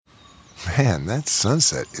Man, that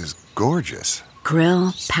sunset is gorgeous.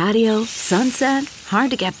 Grill, patio, sunset.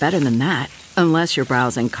 Hard to get better than that. Unless you're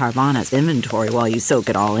browsing Carvana's inventory while you soak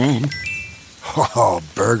it all in. Oh,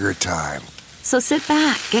 burger time. So sit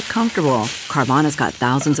back, get comfortable. Carvana's got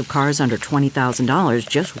thousands of cars under $20,000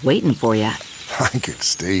 just waiting for you. I could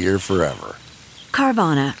stay here forever.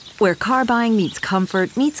 Carvana, where car buying meets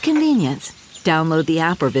comfort meets convenience. Download the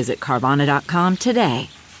app or visit Carvana.com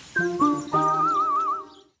today.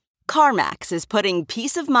 CarMax is putting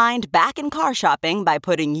peace of mind back in car shopping by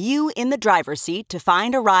putting you in the driver's seat to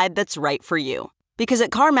find a ride that's right for you. Because at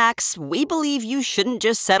CarMax, we believe you shouldn't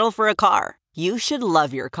just settle for a car. You should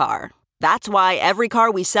love your car. That's why every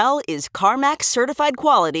car we sell is CarMax certified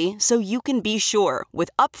quality, so you can be sure with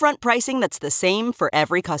upfront pricing that's the same for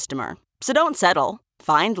every customer. So don't settle.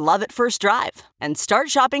 Find love at first drive and start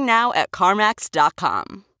shopping now at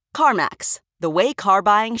CarMax.com. CarMax, the way car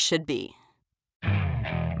buying should be.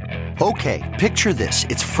 Okay, picture this.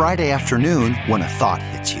 It's Friday afternoon when a thought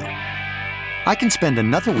hits you. I can spend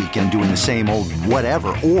another weekend doing the same old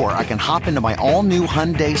whatever, or I can hop into my all-new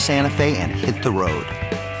Hyundai Santa Fe and hit the road.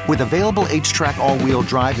 With available H-Track all-wheel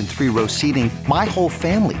drive and 3-row seating, my whole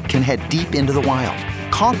family can head deep into the wild.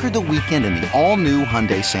 Conquer the weekend in the all-new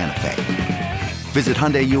Hyundai Santa Fe. Visit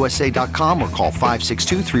HyundaiUSA.com or call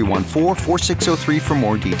 562-314-4603 for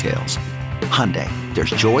more details. Hyundai, there's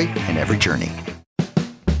joy in every journey.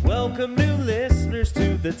 Welcome new listeners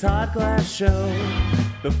to the Todd Glass Show.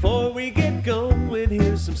 Before we get going,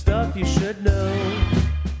 here's some stuff you should know.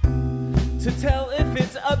 To tell if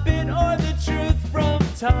it's a bit or the truth from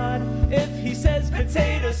Todd. If he says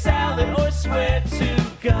potato salad or swear to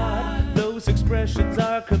God, those expressions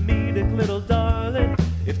are comedic, little darling.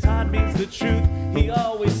 If Todd means the truth, he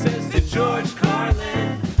always says to George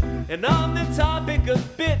Carlin. And on the topic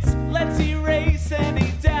of bits, let's erase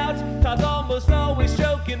any doubt. Todd's almost always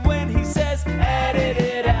joking when he says edit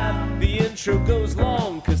it out. The intro goes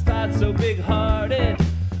long cause Todd's so big-hearted.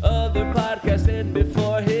 Other podcasts end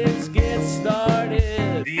before his gets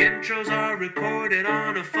started. The intros are recorded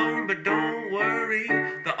on a phone, but don't worry,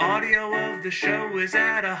 the audio of the show is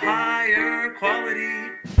at a higher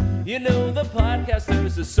quality. You know the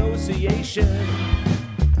Podcasters Association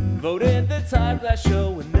voted the Todd Glass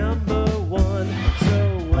Show number one.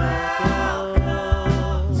 So welcome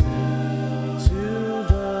to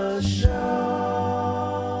the show.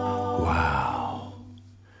 Wow.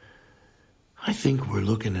 I think we're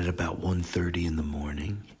looking at about 1:30 in the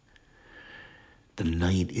morning. The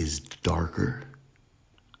night is darker.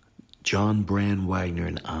 John Brand Wagner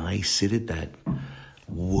and I sit at that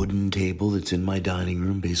wooden table that's in my dining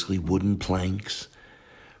room, basically wooden planks.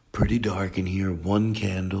 Pretty dark in here, one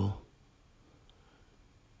candle,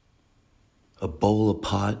 a bowl of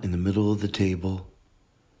pot in the middle of the table.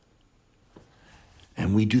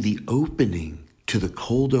 And we do the opening to the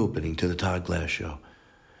cold opening to the Todd Glass Show.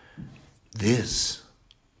 This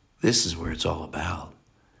is where it's all about.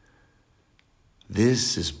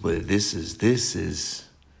 This is what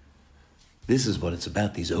it's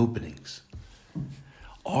about, these openings.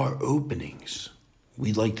 Our openings,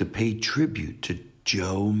 we'd like to pay tribute to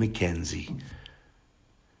Joe McKenzie.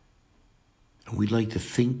 And we'd like to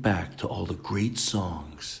think back to all the great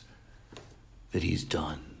songs that he's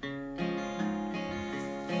done.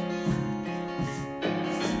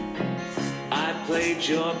 I played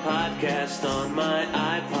your podcast on my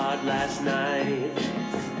iPod last night.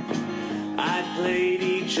 I played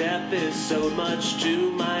each episode much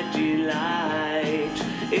to my delight.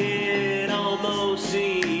 It almost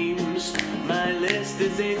seems my list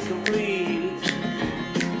is incomplete.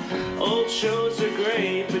 Old shows are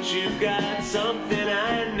great, but you've got something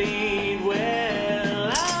I need. Well,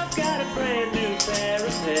 I've got a brand new pair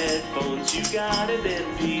of headphones. You got an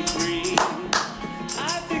MP3.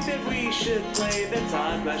 I think that we should play the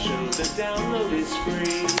Todd Glass Show. The download is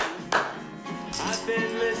free. I've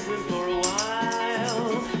been listening for a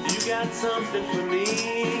while. You got something for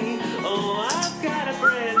me? Oh, I've got a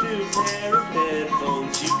brand new pair of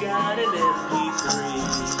headphones. You got an MP3.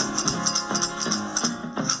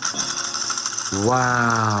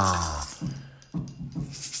 Wow.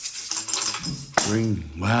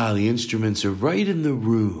 Wow, the instruments are right in the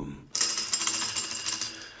room.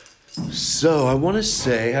 So, I want to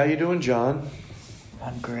say, how you doing, John?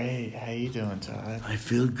 I'm great. How you doing, Todd? I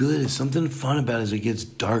feel good. There's something fun about it as it gets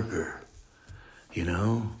darker. You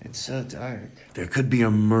know? It's so dark. There could be a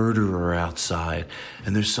murderer outside,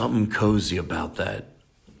 and there's something cozy about that.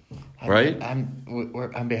 Right? I'm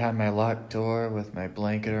behind my locked door with my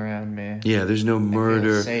blanket around me. Yeah, there's no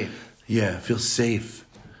murder. I feel safe. Yeah, I feel safe.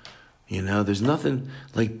 You know, there's nothing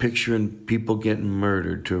like picturing people getting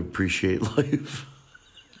murdered to appreciate life.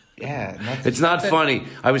 Yeah. It's not funny.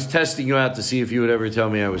 I was testing you out to see if you would ever tell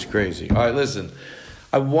me I was crazy. All right, listen.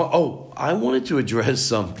 I wanted to address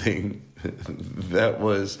something that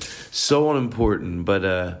was so unimportant,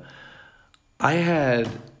 but I had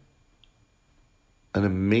an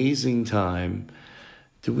amazing time.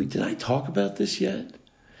 Did I talk about this yet?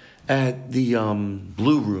 At the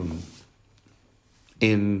Blue Room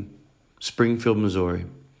in Springfield, Missouri.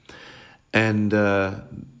 And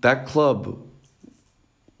that club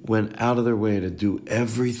went out of their way to do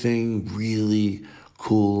everything really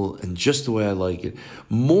cool and just the way I like it.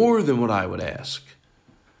 More than what I would ask.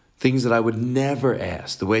 Things that I would never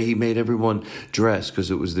ask. The way he made everyone dress because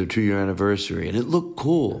it was their 2-year anniversary. And it looked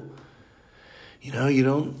cool. You know,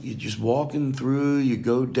 you're just walking through, you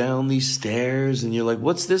go down these stairs and you're like,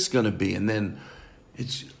 what's this going to be? And then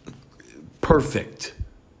it's perfect.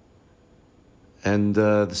 And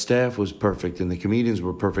the staff was perfect and the comedians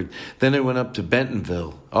were perfect. Then it went up to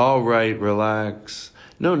Bentonville. All right, relax.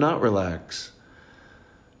 No, not relax.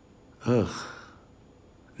 Ugh.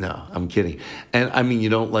 No, I'm kidding. And I mean, you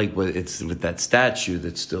don't like what it's with that statue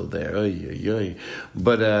that's still there.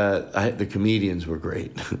 But the comedians were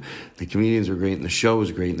great. The comedians were great, and the show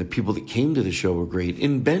was great, and the people that came to the show were great.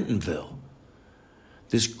 In Bentonville,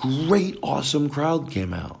 this great, awesome crowd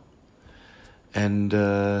came out. And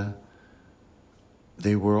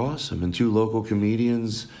they were awesome. And 2 local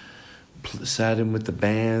comedians sat in with the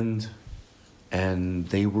band, and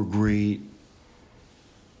they were great.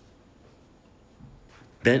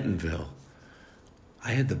 Bentonville.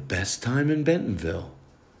 I had the best time in Bentonville.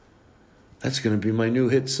 That's going to be my new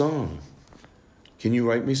hit song. Can you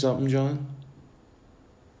write me something, John?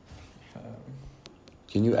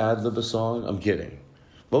 Can you ad-lib a song? I'm kidding.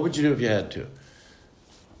 What would you do if you had to?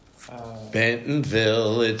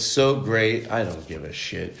 Bentonville, it's so great. I don't give a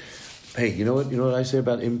shit. Hey, you know what? You know what I say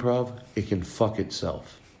about improv? It can fuck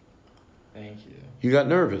itself. Thank you. You got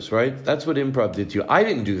nervous, right? That's what improv did to you. I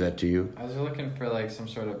didn't do that to you. I was looking for like some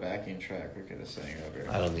sort of backing track we could have sang over.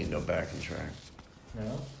 I don't need no backing track.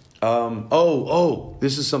 No?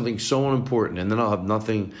 This is something so important, and then I'll have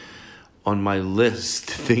nothing on my list,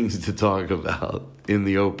 things to talk about in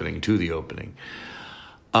the opening, to the opening.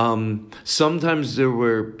 Sometimes there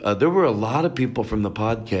were a lot of people from the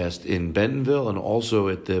podcast in Bentonville and also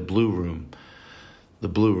at the Blue Room. The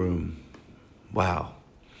Blue Room. Wow.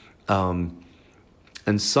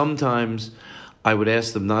 And sometimes I would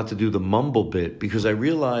ask them not to do the mumble bit because I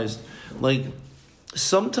realized, like,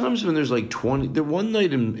 sometimes when there's like 20... There one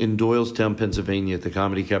night in Doylestown, Pennsylvania at the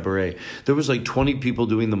Comedy Cabaret, there was like 20 people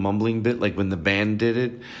doing the mumbling bit, like when the band did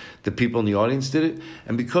it, the people in the audience did it.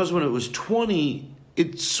 And because when it was 20,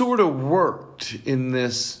 it sort of worked in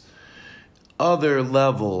this other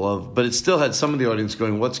level of... But it still had some of the audience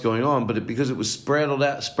going, what's going on? But because it was spread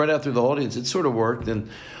out through the audience, it sort of worked.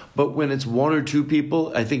 But when it's 1 or 2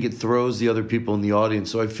 people, I think it throws the other people in the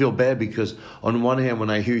audience. So I feel bad because on one hand, when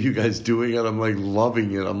I hear you guys doing it, I'm like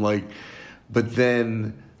loving it. I'm like, but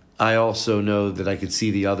then I also know that I could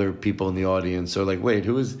see the other people in the audience are like, wait,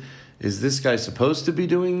 is this guy supposed to be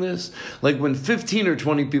doing this? Like when 15 or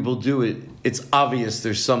 20 people do it, it's obvious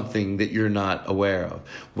there's something that you're not aware of.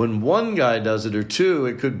 When one guy does it or 2,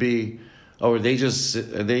 it could be, are they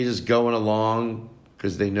just going along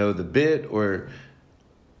because they know the bit, or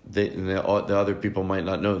the other people might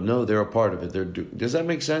not know. No, they're a part of it. Does that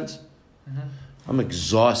make sense? Mm-hmm. I'm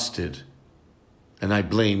exhausted, and I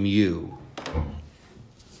blame you.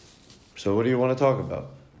 So what do you want to talk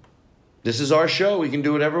about? This is our show. We can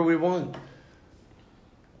do whatever we want.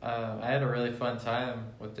 I had a really fun time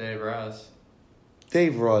with Dave Ross.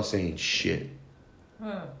 Dave Ross ain't shit.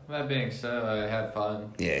 That being said, I had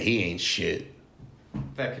fun. Yeah, he ain't shit.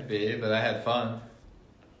 That could be, but I had fun.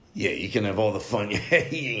 Yeah, you can have all the fun.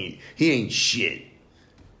 he ain't shit.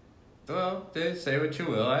 Well, say what you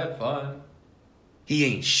will. I had fun. He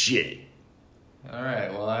ain't shit. All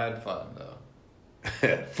right, well, I had fun,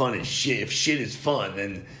 though. Fun is shit. If shit is fun,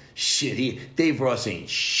 then shit. Dave Ross ain't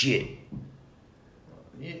shit.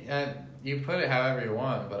 You put it however you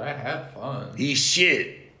want, but I had fun. He's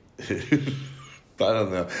shit. I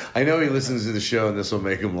don't know. I know he listens to the show, and this will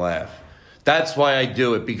make him laugh. That's why I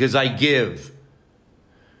do it, because I give.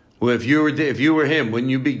 Well, if you were him,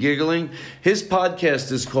 wouldn't you be giggling? His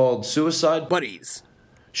podcast is called Suicide Buddies.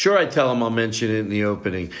 Sure, I tell him I'll mention it in the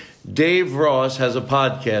opening. Dave Ross has a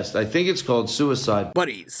podcast. I think it's called Suicide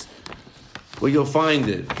Buddies. Well, you'll find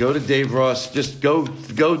it. Go to Dave Ross. Just go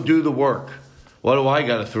do the work. What do I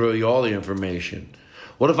got to throw you all the information?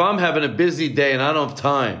 What if I'm having a busy day and I don't have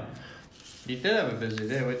time? You did have a busy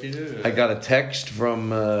day. What'd you do today? I got a text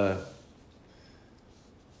from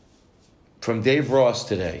Dave Ross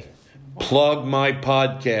today. Plug my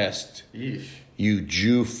podcast. Yeesh. You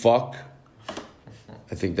Jew fuck.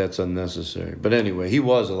 I think that's unnecessary. But anyway, he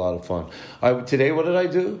was a lot of fun. Today, what did I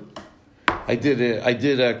do? I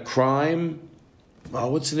did a crime. Oh,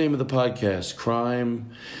 what's the name of the podcast? Crime.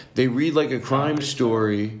 They read like a crime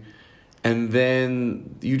story, and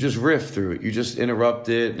then you just riff through it. You just interrupt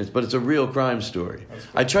it, but it's a real crime story. Cool.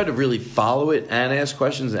 I tried to really follow it and ask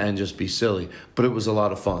questions and just be silly, but it was a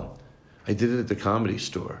lot of fun. I did it at the Comedy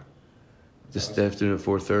Store this afternoon at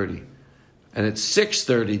 4:30. And it's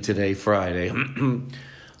 6:30 today, Friday.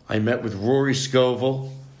 I met with Rory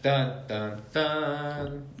Scovel. Dun, dun,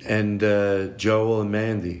 dun. And Joel and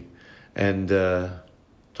Mandy. And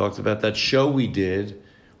talked about that show we did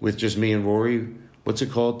with just me and Rory. What's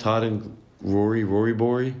it called? Todd and Rory? Rory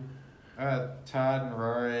Bory? Todd and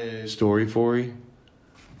Rory. Story Fory?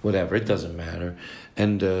 Whatever, it doesn't matter.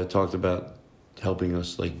 And talked about helping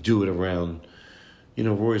us like do it around... You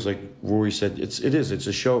know, Rory said, it's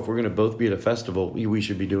a show. If we're going to both be at a festival, we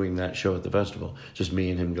should be doing that show at the festival. Just me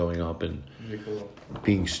and him going up and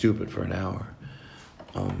being stupid for an hour.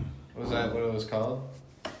 Was that what it was called?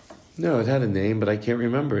 No, it had a name, but I can't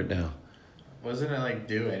remember it now. Wasn't it like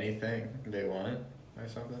Do Anything They Want or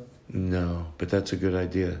something? No, but that's a good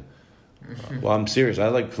idea. Well, I'm serious. I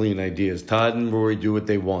like clean ideas. Todd and Rory do what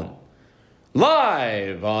they want.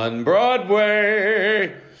 Live on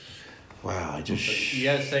Broadway. Wow, I just... You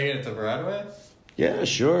guys taking it to Broadway? Yeah,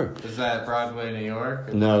 sure. Is that Broadway, New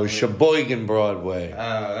York? No, Sheboygan Broadway.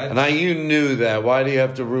 You knew that. Why do you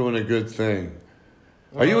have to ruin a good thing?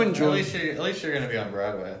 Well, are you enjoying... At least you're going to be on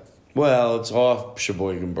Broadway. Well, it's off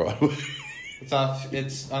Sheboygan Broadway. It's on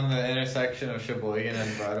the intersection of Sheboygan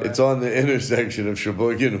and Broadway? It's on the intersection of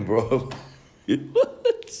Sheboygan and Broadway.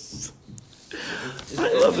 What?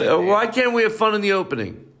 I love it. Why can't we have fun in the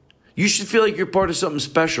opening? You should feel like you're part of something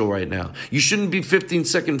special right now. You shouldn't be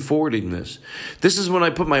 15-second forwarding this. This is when I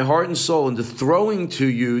put my heart and soul into throwing to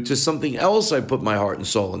you to something else I put my heart and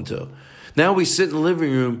soul into. Now we sit in the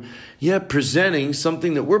living room, presenting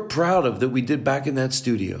something that we're proud of that we did back in that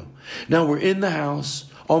studio. Now we're in the house,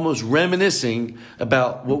 almost reminiscing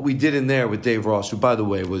about what we did in there with Dave Ross, who, by the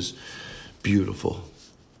way, was beautiful.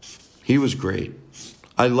 He was great.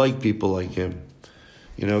 I like people like him.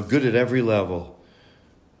 You know, good at every level.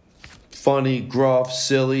 Funny, gruff,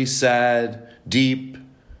 silly, sad, deep,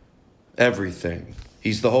 everything.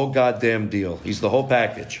 He's the whole goddamn deal. He's the whole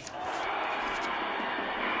package.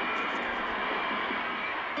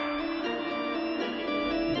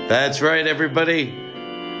 That's right, everybody.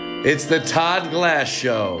 It's the Todd Glass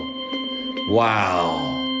Show.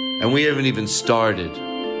 Wow. And we haven't even started.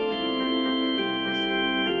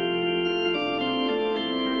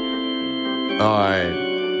 All right.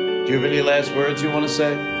 Do you have any last words you want to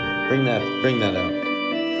say? Bring that out.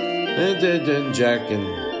 And Jack and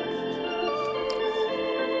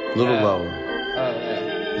little lower. Oh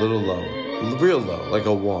yeah. Little lower. Real low, like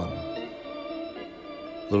a 1.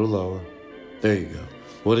 Little lower. There you go.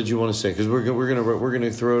 What did you want to say? Because we're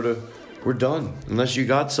gonna throw to. We're done. Unless you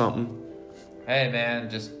got something. Hey man,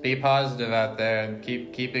 just be positive out there and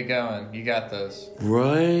keep it going. You got this.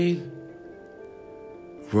 Right.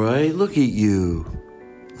 Look at you.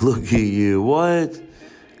 What?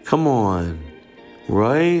 Come on.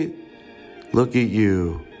 Right? Look at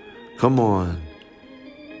you. Come on.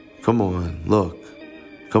 Look.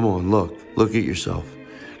 Look at yourself.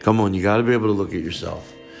 Come on, you got to be able to look at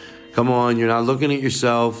yourself. Come on, you're not looking at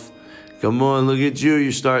yourself. Come on, look at you.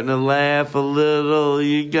 You're starting to laugh a little.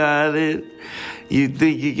 You got it. You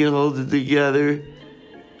think you can hold it together.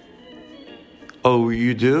 Oh,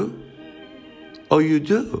 you do? Oh, you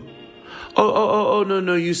do? Oh,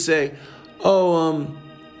 no, you say, no,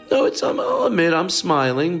 I'll admit I'm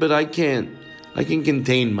smiling, but I can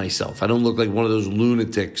contain myself. I don't look like one of those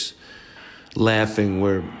lunatics laughing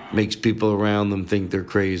where it makes people around them think they're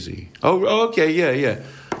crazy. Oh, okay, yeah.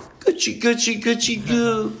 Gucci,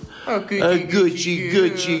 goo. Oh, Gucci,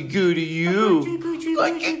 goo to you.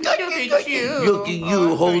 Look at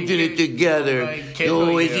you holding it together.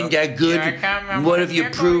 Oh, isn't that good? What have you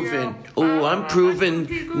proven? Oh, I'm proven.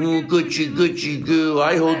 Gucci, goo.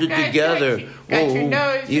 I hold it together. Oh,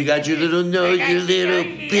 you got your little nose, your little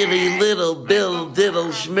Billy, little Bill, diddle,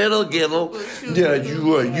 schmiddle, giddle. Yeah,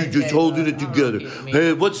 you are. You just holding it together.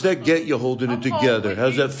 Hey, what's that get you holding it together?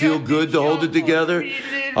 How's that feel good to hold it together?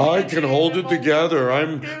 I can hold it together.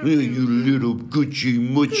 I'm you little Gucci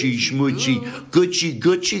Mucci Schmucci Gucci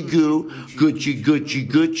Gucci Goo Gucci Gucci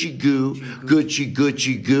Gucci Goo Gucci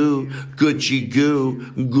Gucci Goo Gucci Goo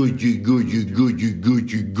Gucci Gucci Gucci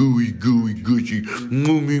Gucci Gooey Gooey Gucci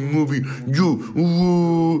Movie you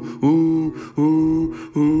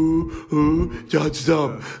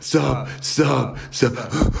Stop.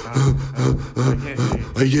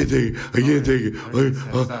 I can't take it.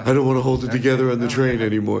 I don't want to hold it together on the train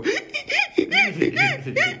anymore.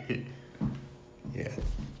 Yeah.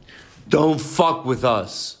 Don't fuck with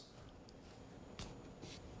us.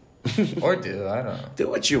 Or do, I don't know. Do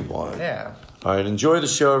what you want. Yeah. All right, enjoy the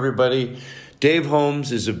show, everybody. Dave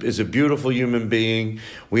Holmes is a beautiful human being.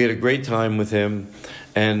 We had a great time with him.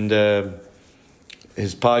 And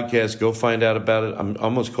his podcast, go find out about it. I'm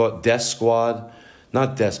almost called it Death Squad.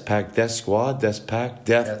 Not Death Pack, Death Squad, Death Pack,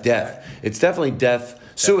 Death. It's definitely death.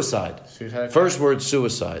 Suicide. First word,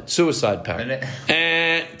 suicide. Suicide Pact.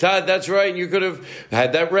 Todd, that's right. You could have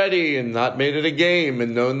had that ready and not made it a game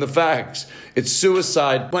and known the facts. It's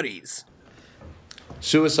Suicide Buddies.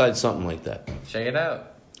 Suicide something like that. Check it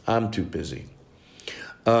out. I'm too busy.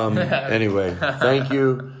 Anyway, thank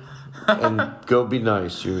you. And go be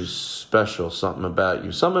nice. You're special. Something about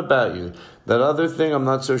you. Something about you. That other thing I'm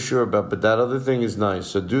not so sure about, but that other thing is nice.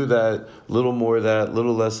 So do that. A little more of that. A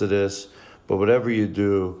little less of this. But whatever you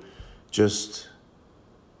do, just...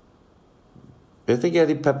 I think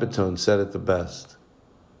Eddie Pepitone said it the best.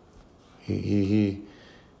 He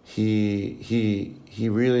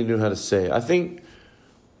really knew how to say it. I think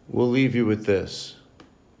we'll leave you with this.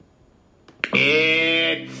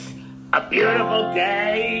 It's a beautiful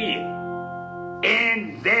day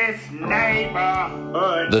in this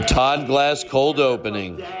neighborhood. The Todd Glass cold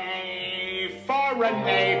opening. Day for a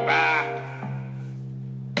neighbor.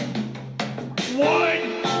 Would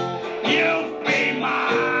you be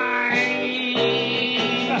mine?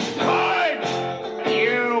 Would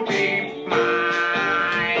you be mine?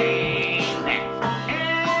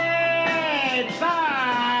 It's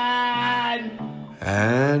on.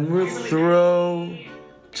 And we're thrown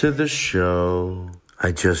to the show.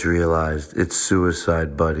 I just realized it's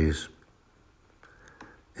Suicide Buddies.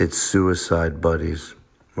 It's Suicide Buddies,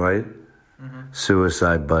 right? Mm-hmm.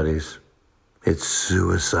 Suicide Buddies. It's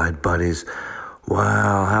Suicide Buddies.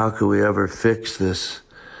 Wow, how could we ever fix this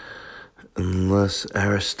unless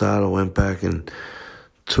Aristotle went back and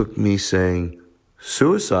took me saying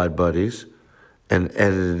Suicide Buddies and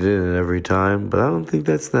edited it in every time? But I don't think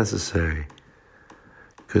that's necessary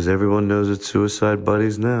because everyone knows it's Suicide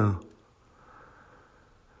Buddies now.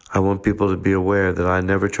 I want people to be aware that I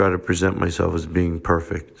never try to present myself as being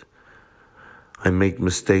perfect. I make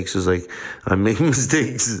mistakes I make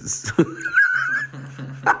mistakes.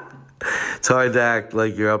 It's hard to act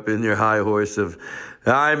like you're up in your high horse of,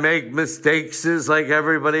 I make mistakes like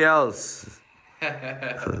everybody else.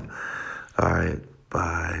 So, all right,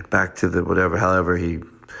 bye. Back to the however he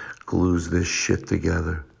glues this shit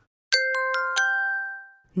together.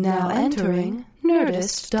 Now entering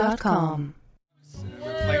Nerdist.com.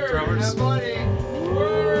 Flamethrowers.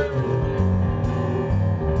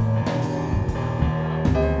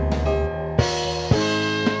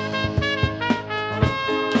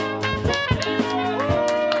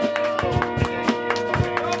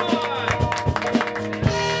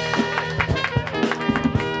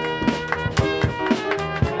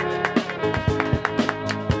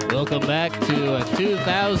 Welcome back to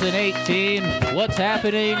 2018. What's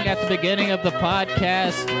happening at the beginning of the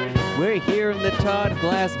podcast? We're here in the Todd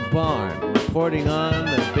Glass Barn, reporting on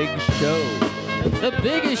the big show. The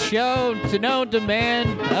biggest show to known to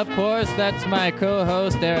man. Of course, that's my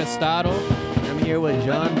co-host, Aristotle. I'm here with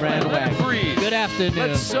John Brandwack. Good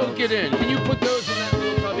afternoon. Let's soak it in. Can you put those in that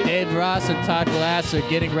little puppy? Dave Ross and Todd Glass are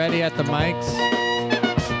getting ready at the mics.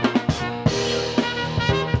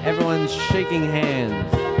 Everyone's shaking hands.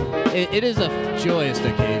 It is a joyous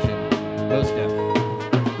occasion. Most definitely.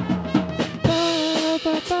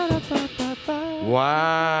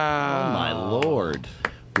 Wow. Oh, my Lord.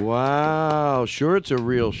 Wow. Sure, it's a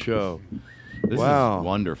real show. This is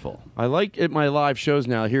wonderful. I like it. My live shows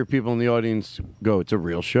now. I hear people in the audience go, it's a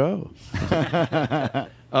real show.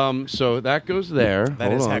 So that goes there.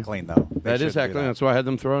 That is heckling, though. That is heckling. That's why I had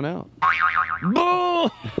them thrown out.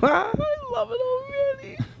 Boom! I love it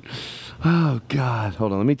already. Oh, God.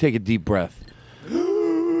 Hold on. Let me take a deep breath.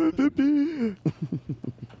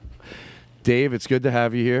 Dave, it's good to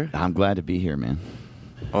have you here. I'm glad to be here, man.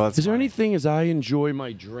 Oh, is there anything as I enjoy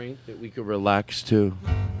my drink that we could relax to?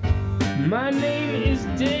 My name is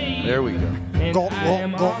Dave. There we go. And I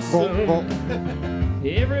am awesome.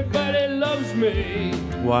 Everybody loves me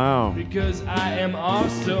Wow. because I am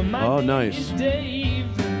awesome. My name nice. is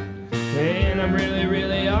Dave, and I'm really,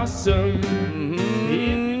 really awesome.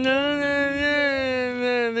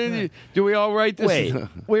 Do we all write this? Wait,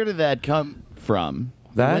 where did that come from?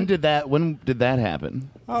 That? When did that happen?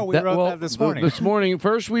 Oh, we wrote that this morning. This morning.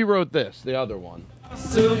 First we wrote this, the other one.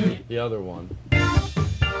 Awesome. The other one.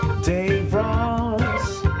 Dave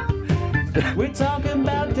Ross. We're talking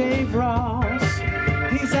about Dave Ross.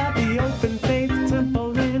 He's at the Open Faith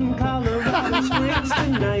Temple in Colorado Springs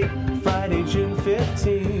tonight, Friday, June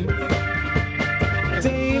 15th.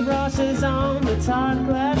 Dave Ross is on the Todd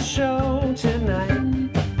Glass Show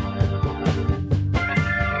tonight.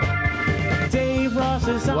 Dave Ross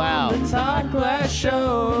is on the Todd Glass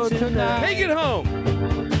Show tonight. Take it home.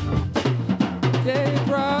 Dave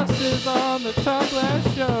Ross is on the Todd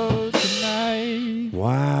Glass Show tonight.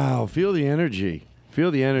 Wow. Feel the energy. Feel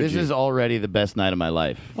the energy. This is already the best night of my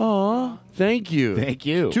life. Aw, thank you. Thank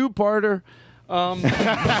you. Two-parter.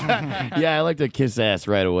 Yeah, I like to kiss ass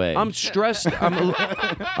right away. I'm stressed. I'm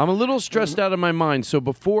a little stressed out of my mind. So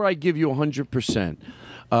before I give you 100%,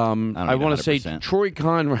 I want to say 100%. Troy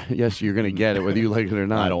Conrad. Yes, you're going to get it whether you like it or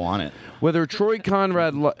not. I don't want it. Whether Troy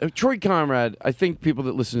Conrad, I think people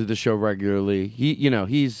that listen to the show regularly,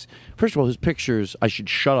 he's first of all, his pictures. I should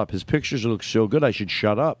shut up. His pictures look so good. I should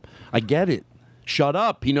shut up. I get it. Shut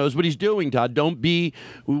up. He knows what he's doing, Todd. Don't be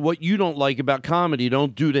what you don't like about comedy.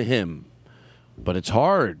 Don't do to him. But it's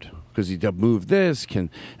hard because he moved this.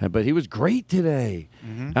 But he was great today.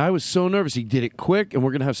 Mm-hmm. I was so nervous. He did it quick, and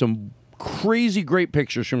we're gonna have some crazy great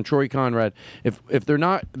pictures from Troy Conrad. If they're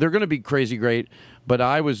not, they're gonna be crazy great. But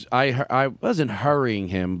I wasn't hurrying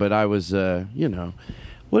him, but I was,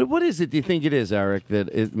 What is it? Do you think it is, Eric, that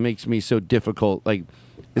it makes me so difficult? Like,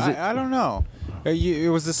 is it? I don't know.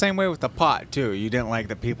 It was the same way with the pot too. You didn't like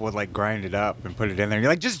that people would like grind it up and put it in there. You're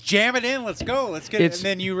like, just jam it in. Let's go. Let's get it. And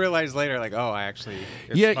then you realize later, like, oh,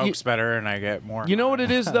 it smokes better and I get more. You know what it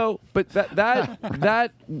is though? But that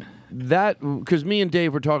because me and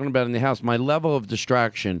Dave were talking about in the house, my level of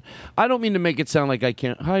distraction. I don't mean to make it sound like I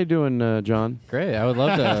can't. How you doing, John? Great. I would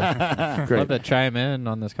love to love to chime in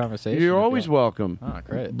on this conversation. You're always welcome. Oh,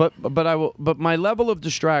 great. But I will. But my level of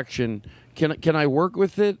distraction, can I work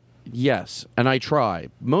with it? Yes, and I try.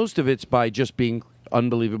 Most of it's by just being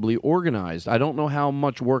unbelievably organized. I don't know how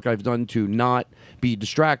much work I've done to not be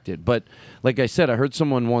distracted. But like I said, I heard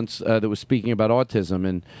someone once that was speaking about autism,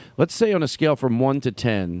 and let's say on a scale from 1 to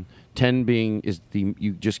 10, 10 being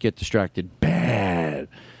you just get distracted bad.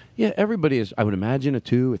 Yeah, everybody is. I would imagine a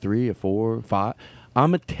 2, a 3, a 4, a 5.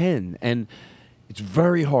 I'm a 10, and it's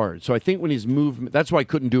very hard. So I think when his movement, that's why I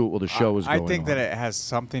couldn't do it while the show was going on. I think that it has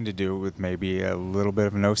something to do with maybe a little bit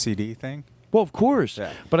of an OCD thing. Well, of course.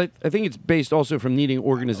 Yeah. But I think it's based also from needing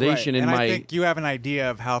organization right. I think you have an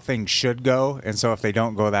idea of how things should go, and so if they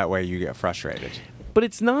don't go that way, you get frustrated. But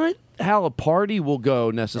it's not how a party will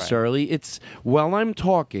go necessarily. Right. It's while I'm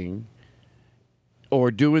talking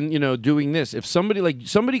or doing this. If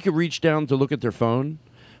somebody could reach down to look at their phone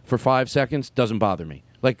for 5 seconds, doesn't bother me.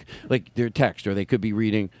 Like their text, or they could be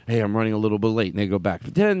reading, hey, I'm running a little bit late, and they go back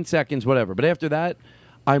for 10 seconds, whatever. But after that,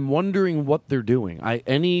 I'm wondering what they're doing.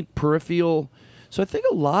 Any peripheral. So I think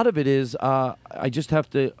a lot of it is I just have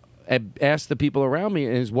to ask the people around me,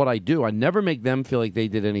 and is what I do. I never make them feel like they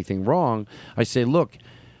did anything wrong. I say, look,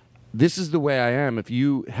 this is the way I am. If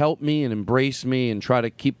you help me and embrace me and try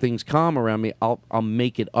to keep things calm around me, I'll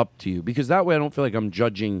make it up to you. Because that way I don't feel like I'm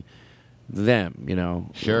judging them,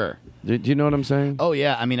 Sure. Do you know what I'm saying? Oh,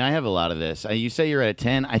 yeah. I mean, I have a lot of this. You say you're at a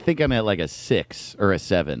 10. I think I'm at like a 6 or a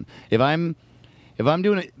 7. If I'm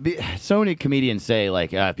doing it, so many comedians say,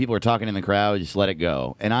 like, if people are talking in the crowd, just let it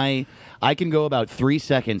go. And I can go about 3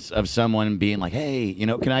 seconds of someone being like, hey,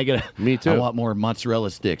 can I get Me too. I want more mozzarella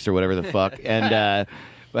sticks or whatever the fuck. And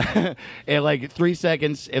and like 3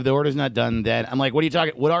 seconds, if the order's not done, then I'm like, what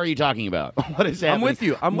are you talking about? What is happening? I'm with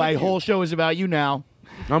you. My whole show is about you now.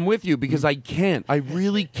 I'm with you because I can't. I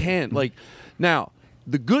really can't. Like, now,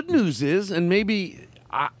 the good news is, and maybe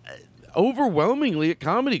overwhelmingly at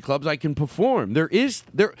comedy clubs, I can perform. That's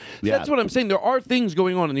what I'm saying. There are things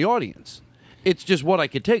going on in the audience. It's just what I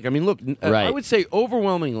could take. I mean, look, right. I would say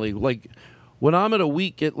overwhelmingly, like, when I'm at a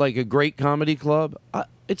week at like a great comedy club,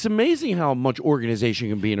 it's amazing how much organization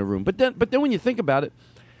can be in a room. But then when you think about it,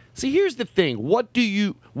 see, here's the thing.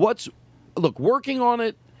 Working on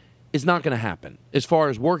it is not going to happen as far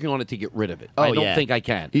as working on it to get rid of it. I don't think I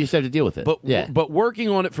can. You just have to deal with it. But working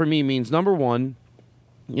on it for me means, number one,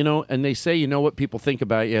 and they say, what people think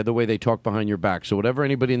about you, the way they talk behind your back. So whatever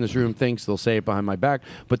anybody in this room thinks, they'll say it behind my back.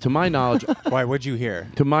 But to my knowledge... Why, what'd you hear?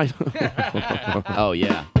 To my... Oh,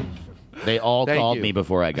 yeah. They all Thank called you. me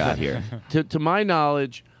before I got here. To my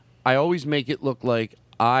knowledge, I always make it look like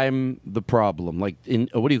I'm the problem. Like,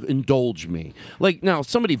 indulge me? Like, now, if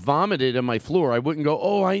somebody vomited on my floor, I wouldn't go,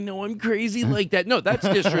 oh, I know I'm crazy like that. No, that's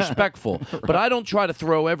disrespectful. But I don't try to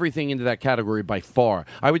throw everything into that category by far.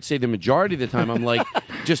 I would say the majority of the time, I'm like,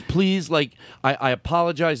 just please, like, I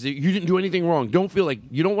apologize that you didn't do anything wrong. Don't feel like,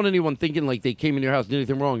 you don't want anyone thinking like they came in your house and did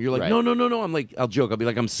anything wrong. You're like, Right. no. I'm like, I'll joke. I'll be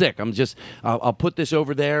like, I'm sick. I'll put this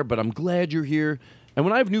over there, but I'm glad you're here. And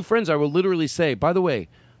when I have new friends, I will literally say, by the way,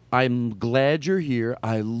 I'm glad you're here.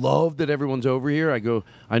 I love that everyone's over here.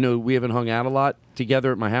 I know we haven't hung out a lot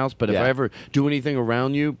together at my house, but if Yeah. I ever do anything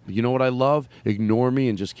around you, you know what I love? Ignore me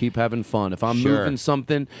and just keep having fun. If I'm Sure. moving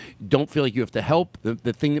something, don't feel like you have to help. The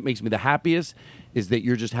thing that makes me the happiest is that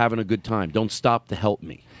you're just having a good time. Don't stop to help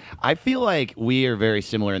me. I feel like we are very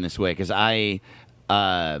similar in this way because I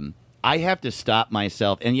have to stop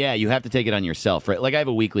myself, and yeah, you have to take it on yourself, right? Like I have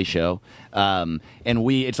a weekly show, and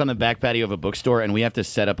it's on the back patio of a bookstore, and we have to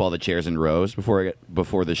set up all the chairs in rows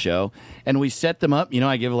before the show, and we set them up.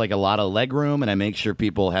 I give like a lot of leg room, and I make sure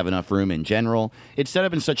people have enough room in general. It's set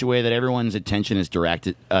up in such a way that everyone's attention is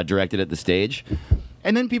directed at the stage.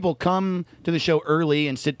 And then people come to the show early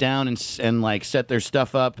and sit down and like set their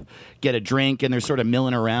stuff up, get a drink, and they're sort of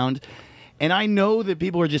milling around. And I know that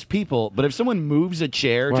people are just people, but if someone moves a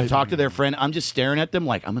chair to talk to their friend, I'm just staring at them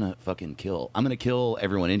like I'm gonna kill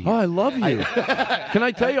everyone in here. Oh, I love you. Can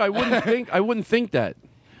I tell you? I wouldn't think that.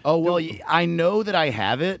 Oh well, I know that I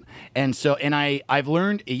have it, and I've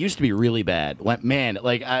learned it used to be really bad. When I had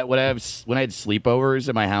sleepovers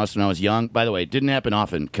at my house when I was young. By the way, it didn't happen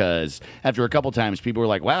often because after a couple times, people were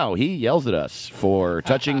like, "Wow, he yells at us for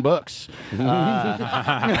touching books."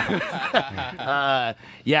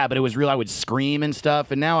 Yeah, but it was real. I would scream and stuff,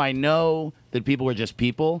 and now I know that people are just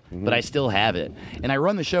people, but I still have it. And I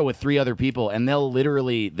run the show with 3 other people, and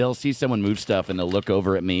they'll see someone move stuff, and they'll look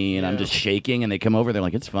over at me, and I'm just shaking, and they come over, they're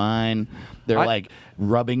like, it's fine. They're like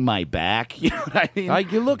rubbing my back. You know what I mean? I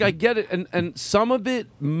get it, and some of it,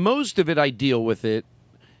 most of it, I deal with it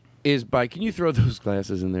is by, can you throw those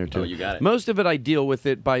glasses in there too? Oh, you got it. Most of it I deal with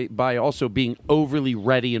it by also being overly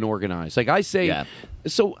ready and organized. Like I say,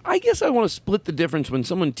 so I guess I want to split the difference when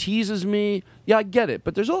someone teases me. Yeah, I get it.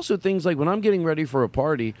 But there's also things like when I'm getting ready for a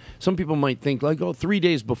party, some people might think like, 3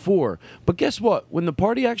 days before. But guess what? When the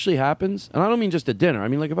party actually happens, and I don't mean just a dinner. I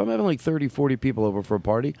mean like if I'm having like 30, 40 people over for a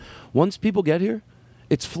party, once people get here,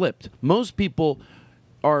 it's flipped. Most people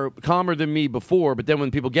are calmer than me before, but then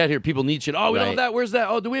when people get here, people need shit. Oh, we don't have that. Where's that?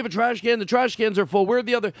 Oh, do we have a trash can? The trash cans are full. Where are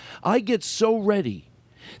the other? I get so ready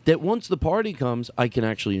that once the party comes, I can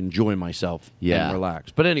actually enjoy myself and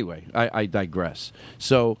relax. But anyway, I digress.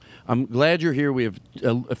 So I'm glad you're here. We have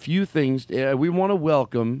a few things. We want to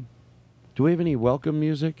welcome. Do we have any welcome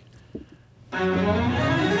music? Do you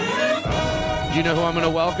know who I'm going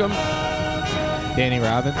to welcome? Danny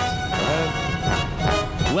Robbins.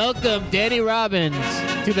 Welcome, Danny Robbins,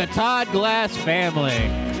 to the Todd Glass family.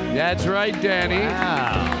 That's right, Danny.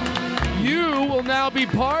 Wow. You will now be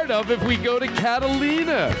part of if we go to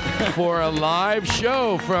Catalina for a live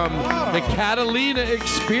show from the Catalina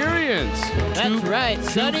Experience. That's right,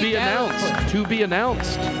 sunny California. To be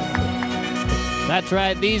announced. That's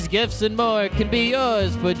right. These gifts and more can be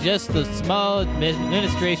yours for just the small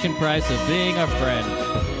administration price of being a friend.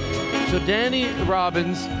 So Danny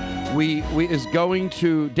Robbins is going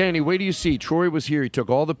to... Danny, wait till you see. Troy was here. He took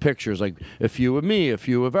all the pictures, like a few of me, a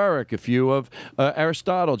few of Eric, a few of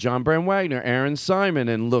Aristotle, John Brand Wagner, Aaron Simon,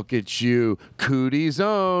 and look at you, Cootie's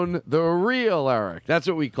own, the real Eric. That's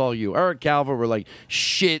what we call you. Eric Calver, we're like,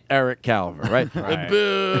 shit Eric Calver, right? Right.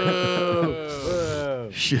 Boo!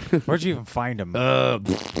 Where'd you even find him? Eric.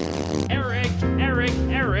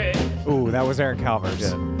 Ooh, that was Eric Calvers.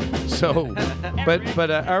 Yeah. So, but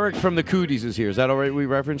Eric from the Cooties is here. Is that all right? We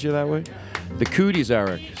reference you that way? The Cooties,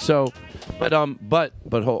 Eric. So, but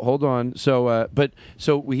hold on. So,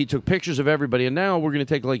 he took pictures of everybody, and now we're going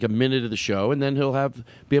to take like a minute of the show, and then he'll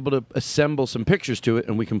be able to assemble some pictures to it,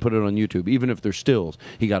 and we can put it on YouTube, even if they're stills.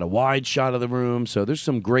 He got a wide shot of the room, so there's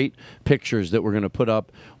some great pictures that we're going to put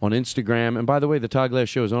up on Instagram. And by the way, the Todd Glass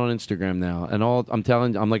Show is on Instagram now, and I'm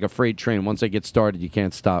telling you, I'm like a freight train. Once I get started, you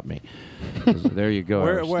can't stop me. There you go.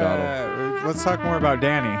 Let's talk more about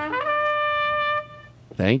Danny.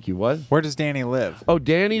 Thank you. What? Where does Danny live? Oh,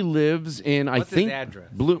 Danny lives in, I think, his address?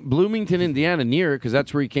 Bloomington, Indiana, near it, because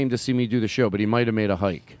that's where he came to see me do the show, but he might have made a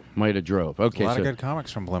hike. Might have drove. Okay, a lot of good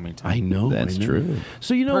comics from Bloomington. I know. That's true.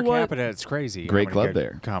 So you know per what? capita, it's crazy. Great How many club good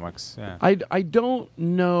there. Comics. Yeah. I don't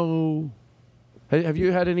know. Have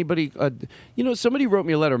you had anybody? Somebody wrote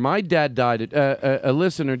me a letter. My dad died. A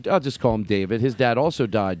listener. I'll just call him David. His dad also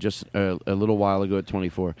died just a little while ago at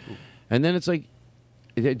 24. And then it's like,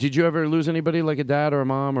 did you ever lose anybody like a dad or a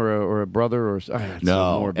mom or a brother or? It's No,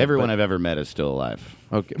 so morbid, everyone but- I've ever met is still alive.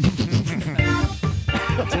 Okay.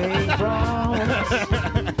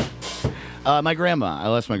 My grandma. I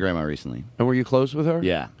lost my grandma recently. And were you close with her?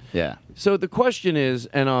 Yeah, yeah. So the question is,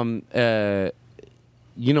 and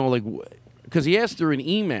like, because he asked through an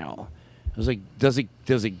email, I was like, does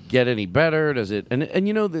it get any better? Does it? And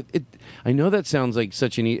you know that it. I know that sounds like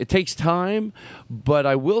such an. It takes time, but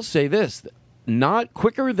I will say this. Not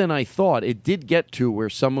quicker than I thought. It did get to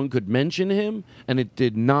where someone could mention him, and it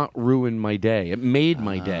did not ruin my day. It made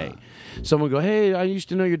my day. Someone would go, hey, I used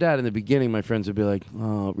to know your dad. In the beginning, my friends would be like,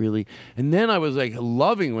 oh, really? And then I was like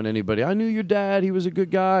loving when anybody, I knew your dad. He was a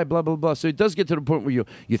good guy, blah, blah, blah. So it does get to the point where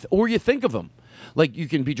you think of him. Like you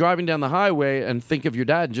can be driving down the highway and think of your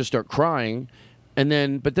dad and just start crying. And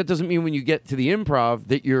then, but that doesn't mean when you get to the Improv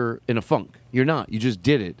that you're in a funk. You're not. You just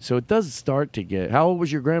did it. So it does start to get. How old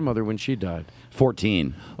was your grandmother when she died?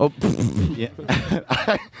 14. Oh, yeah.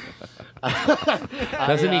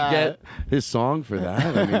 Doesn't he get his song for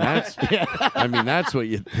that? I mean, that's what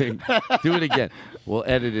you think. Do it again. We'll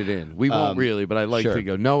edit it in. We won't really, but I like sure. to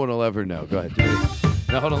go. No one will ever know. Go ahead. Do it.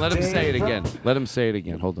 No, hold on. Let him say it again. Let him say it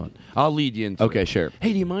again. Hold on. I'll lead you into it. Okay, sure.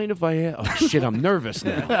 Hey, do you mind if I... Oh, shit, I'm nervous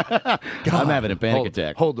now. I'm having a panic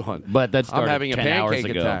attack. Hold on. But that started I'm having a 10 hours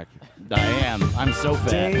pancake ago. attack. I am. I'm so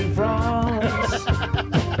fat.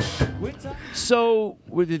 So,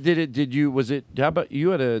 how about you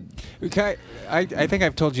had a... Okay, I think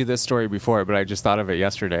I've told you this story before, but I just thought of it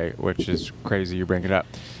yesterday, which is crazy you bring it up.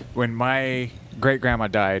 When my great-grandma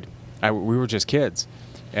died, we were just kids.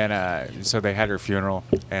 And so they had her funeral,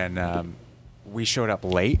 and we showed up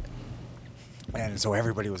late. And so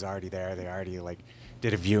everybody was already there. They already,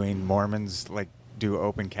 did a viewing. Mormons, do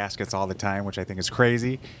open caskets all the time, which I think is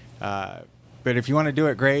crazy. But if you want to do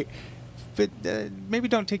it, great. But maybe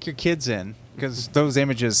don't take your kids in, because those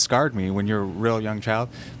images scarred me when you're a real young child.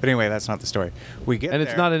 But anyway, that's not the story. We get And there.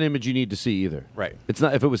 it's not an image you need to see either. Right. It's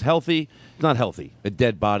not. If it was healthy, it's not healthy. A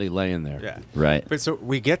dead body laying there. Yeah. Right. But so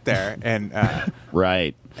we get there, and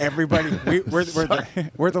right. Everybody,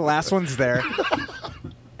 we're the last ones there.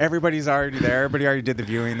 Everybody's already there. Everybody already did the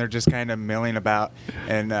viewing. They're just kind of milling about.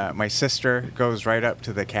 And my sister goes right up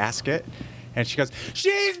to the casket, and she goes,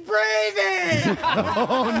 "She's breathing!"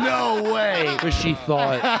 Oh, no way. Because she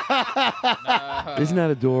thought. Isn't that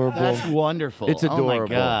adorable? That's wonderful. It's adorable. Oh, my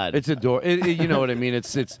God. It's adorable. You know what I mean?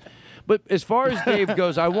 It's. But as far as Dave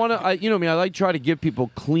goes, I want to. You know what I mean? I like try to give people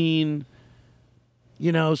clean,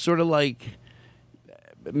 sort of like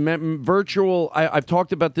virtual. I've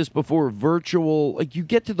talked about this before. Virtual, you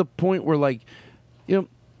get to the point where,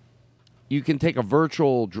 you can take a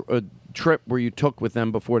virtual trip where you took with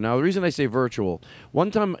them before. Now, the reason I say virtual,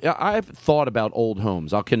 one time I've thought about old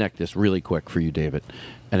homes. I'll connect this really quick for you, David,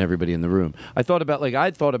 and everybody in the room. I'd thought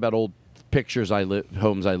about old pictures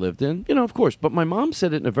homes I lived in, of course. But my mom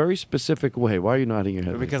said it in a very specific way. Why are you nodding your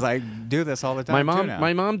head? Because I do this all the time.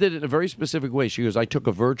 My mom did it in a very specific way. She goes, I took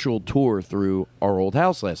a virtual tour through our old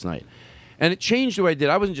house last night, and it changed the way I did.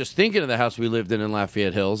 I wasn't just thinking of the house we lived in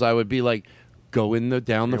Lafayette Hills. I would be like, go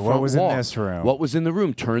down the front wall. What was in this room? What was in the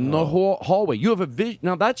room? Turn the hallway. You have a vision.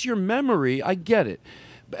 Now that's your memory. I get it.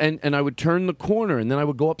 And I would turn the corner, and then I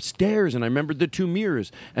would go upstairs, and I remembered the two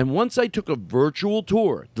mirrors. And once I took a virtual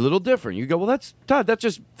tour, a little different. You go, well, that's Todd. That's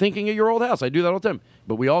just thinking of your old house. I do that all the time.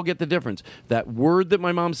 But we all get the difference. That word that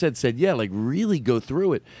my mom said, yeah, really go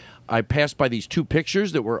through it. I passed by these two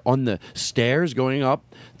pictures that were on the stairs going up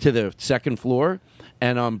to the second floor.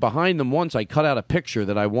 And behind them once, I cut out a picture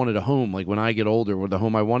that I wanted a home, like when I get older, with the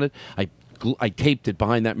home I wanted. I taped it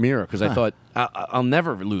behind that mirror because I thought, I'll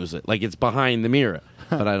never lose it. It's behind the mirror.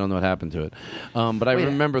 But I don't know what happened to it. But I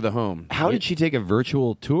remember the home. How did she take a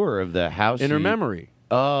virtual tour of the house? In her memory.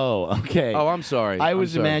 Oh, okay. Oh, I'm sorry. I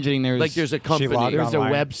was imagining there's a company. There's a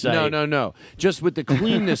website. No. Just with the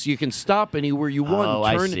cleanness, you can stop anywhere you want. Oh,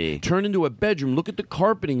 I see. Turn into a bedroom. Look at the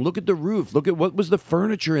carpeting. Look at the roof. Look at what was the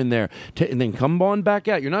furniture in there. And then come on back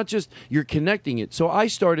out. You're connecting it. So I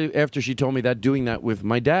started, after she told me that, doing that with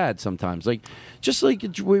my dad sometimes. Just like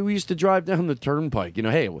we used to drive down the turnpike.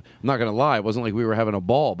 Hey, I'm not going to lie. It wasn't like we were having a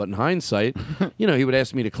ball. But in hindsight, he would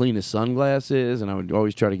ask me to clean his sunglasses, and I would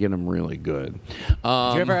always try to get them really good.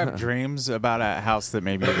 Do you ever have dreams about a house that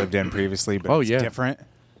maybe you lived in previously, but it's different?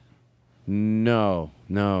 No.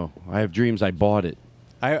 I have dreams I bought it.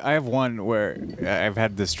 I have one where I've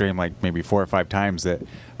had this dream maybe 4 or 5 times that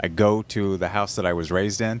I go to the house that I was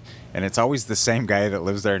raised in, and it's always the same guy that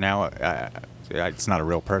lives there now. It's not a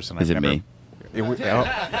real person. Is it me?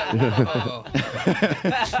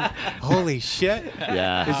 Holy shit!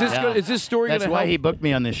 Yeah. Is this story? That's gonna why help, he booked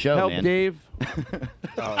me on this show. Help man. Dave.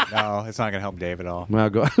 Oh, no, it's not going to help Dave at all. Well,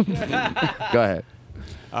 go ahead.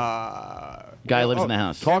 Guy lives in the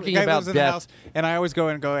house. Talking Guy about lives in the death. house, and I always go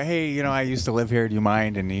in and go, hey, I used to live here. Do you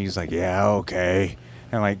mind? And he's like, yeah, okay.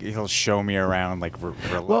 And like he'll show me around like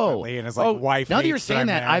reluctantly, and his like wife. Now that you're hates saying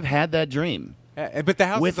that, I'm I've had that dream. but the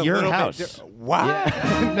house with is a your little house. Bit wow,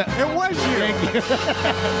 it was you. Thank you.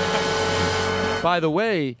 By the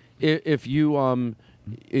way, if you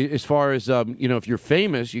as far as if you're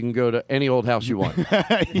famous, you can go to any old house you want.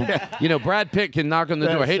 Brad Pitt can knock on the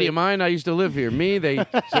door. Hey, do you mind? I used to live here. Me, they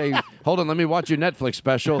say, hold on, let me watch your Netflix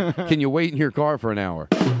special. Can you wait in your car for an hour?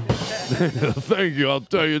 Thank you. I'll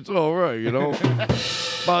tell you, it's all right.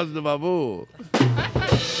 Positive abu.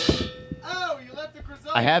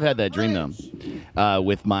 I have had that dream though,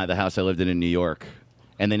 with the house I lived in New York,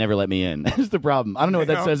 and they never let me in. That's the problem. I don't know what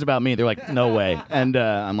that says about me. They're like, no way, and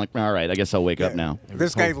I'm like, all right, I guess I'll wake up now.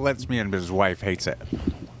 This guy lets me in, but his wife hates it.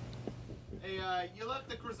 Hey, you left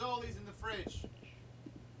the Crizzolis in the fridge.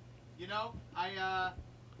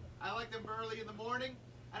 I like them early in the morning,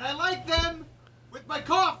 and I like them with my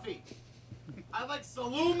coffee. I like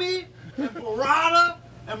salumi and burrata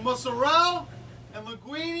and mozzarella and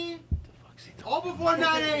linguine all before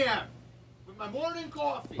 9 a.m. with my morning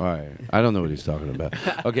coffee. All right, I don't know what he's talking about.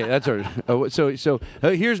 Okay, that's all right. So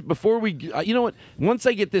here's before we. You know what? Once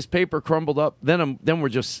I get this paper crumbled up, then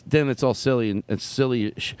it's all silly and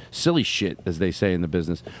silly shit, as they say in the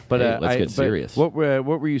business. But hey, let's get serious. What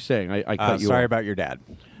were you saying? I cut you. Sorry off. about your dad.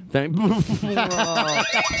 Thank.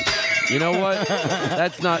 You know what?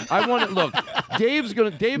 That's not. I want to look. David's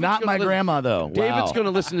not my grandma though. Wow. David's going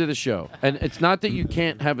to listen to the show, and it's not that you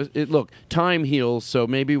can't have it. Look, time heals. So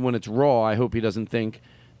maybe when it's raw, I hope he doesn't think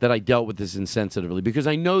that I dealt with this insensitively, because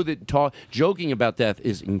I know that joking about death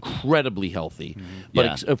is incredibly healthy,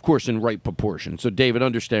 but of course in right proportion. So David,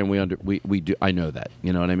 understand we do. I know that.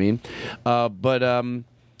 You know what I mean? But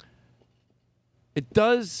it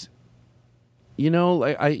does.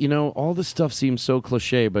 All this stuff seems so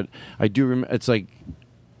cliche, but I do remember. It's like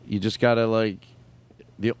you just gotta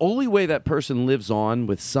the only way that person lives on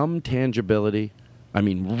with some tangibility. I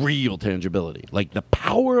mean, real tangibility, like the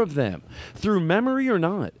power of them through memory or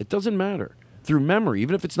not. It doesn't matter. Through memory,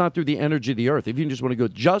 even if it's not through the energy of the earth. If you just want to go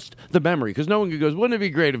just the memory, because no one goes, wouldn't it be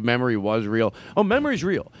great if memory was real? Oh, memory's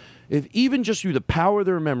real. If even just through the power of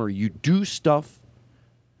their memory, you do stuff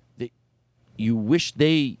you wish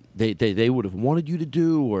they would have wanted you to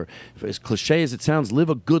do, or as cliche as it sounds, live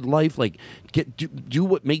a good life, do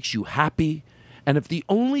what makes you happy. And if the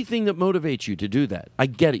only thing that motivates you to do that, I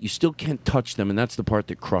get it, you still can't touch them, and that's the part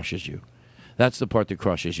that crushes you. That's the part that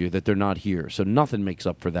crushes you, that they're not here. So nothing makes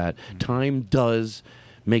up for that. Time does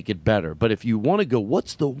make it better. But if you want to go,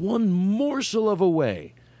 what's the one morsel of a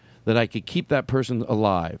way that I could keep that person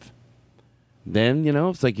alive? Then,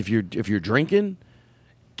 it's like if you're drinking,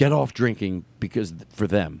 get off drinking because for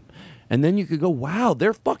them. And then you could go, wow,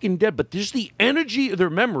 they're fucking dead. But just the energy of their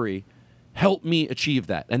memory helped me achieve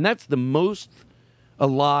that. And that's the most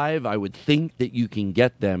alive I would think that you can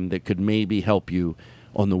get them that could maybe help you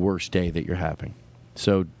on the worst day that you're having.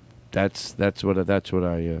 So that's what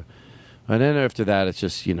I and then after that it's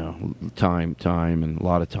just, time and a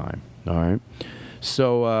lot of time. All right.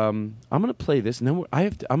 So I'm going to play this, and then we're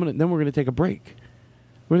going to take a break.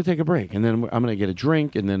 We're going to take a break, and then I'm going to get a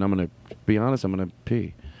drink, and then I'm going to be honest, I'm going to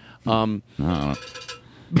pee. Wow.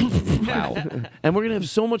 And we're going to have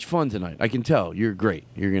so much fun tonight. I can tell. You're great.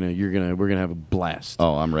 We're going to have a blast.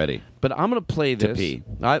 Oh, I'm ready. But I'm going to play this. To pee.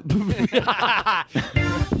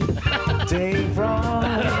 Dave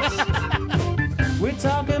Ross. We're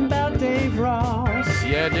talking about Dave Ross.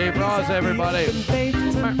 Yeah, Dave Ross, everybody.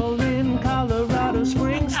 Faith Temple in Colorado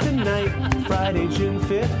Springs tonight, Friday, June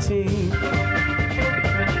 15th.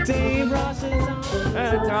 Dave Ross is on.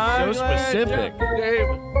 So specific.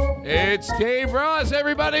 It's Dave Ross,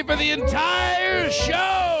 everybody, for the entire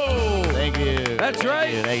show. Thank you. That's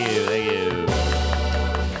right. Thank you.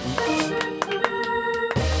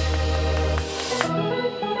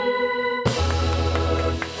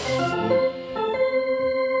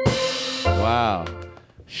 Wow.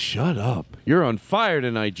 Shut up. You're on fire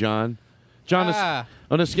tonight, John. John,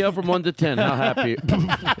 on a scale from 1 to 10, how happy?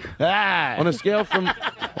 On a scale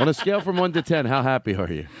from 1 to 10, how happy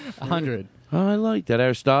are you? 100. Oh, I like that,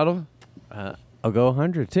 Aristotle. I'll go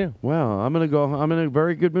 100 too. Wow, I'm in a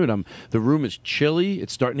very good mood. The room is chilly.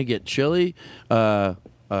 It's starting to get chilly. The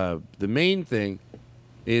main thing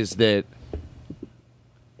is that.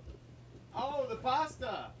 Oh, the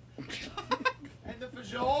pasta and the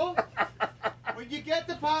fajol. When you get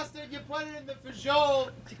the pasta, you put it in the fajol.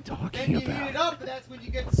 Then you heat it up, and that's when you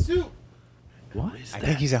get the soup. What? I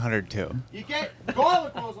think he's 102. You get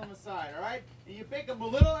garlic rolls on the side, all right? And you bake them a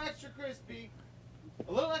little extra crispy.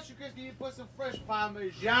 A little extra crispy, you put some fresh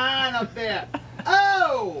Parmesan up there.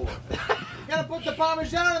 Oh! You gotta put the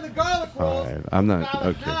Parmesan in the garlic rolls. All right, I'm not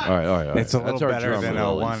okay. All right. It's a little That's our better drummer. than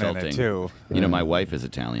a one and a two. You know, my wife is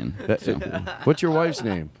Italian. So. What's your wife's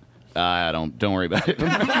name? I don't worry about it.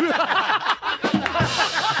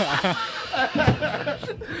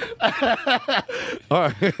 All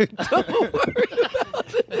right. Don't worry about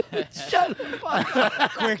it. Shut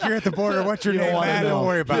up. Quick, you're at the border. What's your name, man? Don't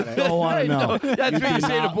worry about it. Don't want to know. That's what you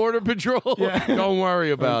say to Border Patrol? Yeah. Don't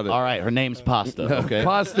worry about it. All right, her name's Pasta, okay?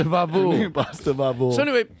 Pasta Vavu. Pasta Vavu. So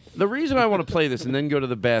anyway, the reason I want to play this and then go to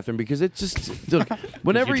the bathroom, because it's just, look,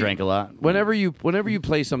 whenever you drank a lot. Whenever you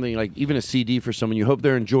play something like even a CD for someone, you hope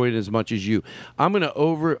they're enjoying it as much as you. I'm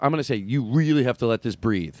gonna say you really have to let this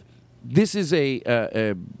breathe. This is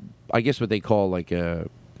I guess what they call like a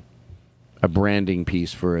branding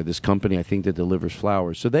piece for this company, I think, that delivers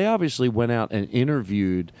flowers. So they obviously went out and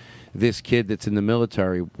interviewed this kid that's in the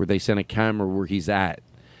military, where they sent a camera where he's at.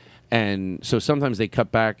 And so sometimes they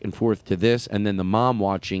cut back and forth to this, and then the mom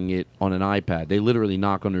watching it on an iPad. They literally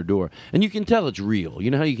knock on her door, and you can tell it's real. You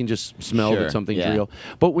know how you can just smell that something's real.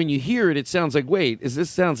 But when you hear it, it sounds like, wait, this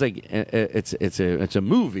sounds like it's a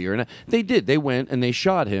movie or not? They did. They went and they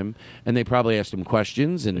shot him, and they probably asked him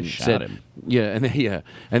questions and said him. Yeah, and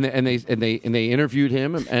they interviewed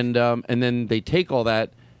him, and then they take all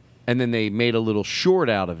that, and then they made a little short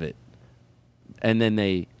out of it, and then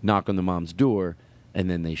they knock on the mom's door. And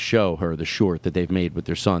then they show her the short that they've made with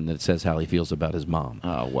their son that says how he feels about his mom.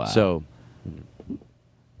 Oh, wow. So.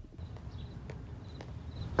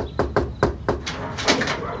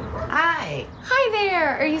 Hi. Hi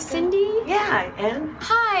there. Are you Cindy? Yeah, and?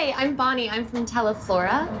 Hi, I'm Bonnie. I'm from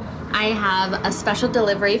Teleflora. I have a special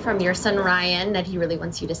delivery from your son Ryan that he really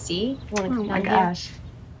wants you to see. Oh my gosh.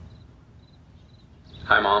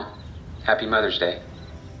 Hi, Mom. Happy Mother's Day.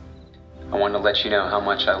 I wanted to let you know how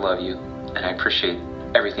much I love you, and I appreciate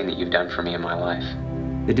everything that you've done for me in my life.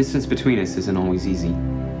 The distance between us isn't always easy.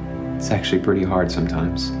 It's actually pretty hard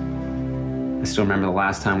sometimes. I still remember the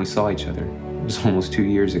last time we saw each other. It was almost 2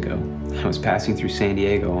 years ago. I was passing through San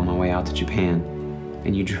Diego on my way out to Japan,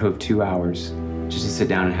 and you drove 2 hours just to sit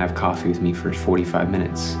down and have coffee with me for 45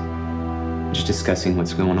 minutes, just discussing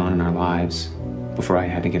what's going on in our lives before I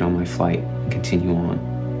had to get on my flight and continue on.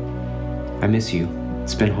 I miss you.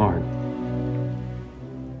 It's been hard.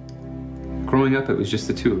 Growing up, it was just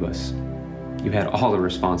the two of us. You had all the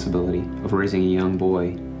responsibility of raising a young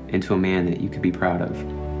boy into a man that you could be proud of.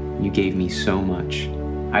 You gave me so much.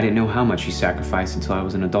 I didn't know how much you sacrificed until I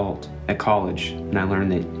was an adult at college, and I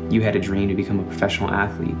learned that you had a dream to become a professional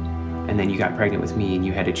athlete, and then you got pregnant with me and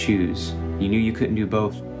you had to choose. You knew you couldn't do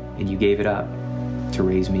both, and you gave it up to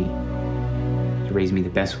raise me the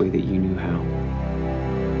best way that you knew how.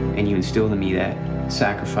 And you instilled in me that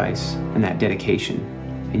sacrifice and that dedication.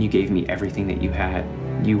 And you gave me everything that you had.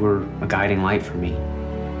 You were a guiding light for me.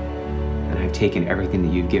 And I've taken everything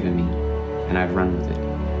that you've given me, and I've run with it.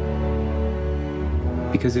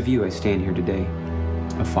 Because of you, I stand here today.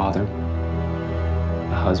 A father,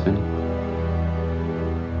 a husband,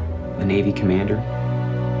 a Navy commander.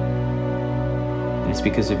 And it's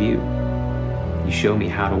because of you. You show me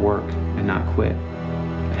how to work and not quit,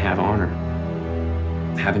 and have honor,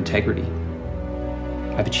 have integrity.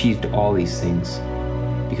 I've achieved all these things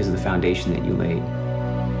because of the foundation that you laid,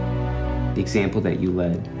 the example that you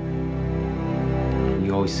led.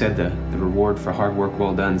 You always said the reward for hard work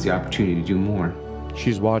well done is the opportunity to do more.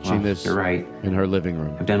 She's watching this. You're right. In her living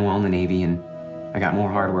room. I've done well in the Navy, and I got more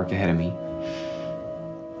hard work ahead of me.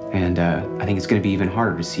 And I think it's going to be even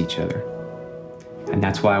harder to see each other. And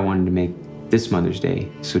that's why I wanted to make this Mother's Day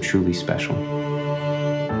so truly special.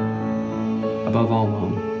 Above all,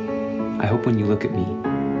 Mom, I hope when you look at me,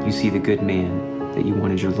 you see the good man that you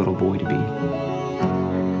wanted your little boy to be.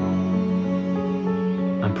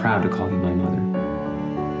 I'm proud to call you my mother.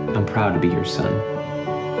 I'm proud to be your son.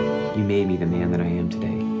 You made me the man that I am today.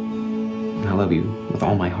 And I love you with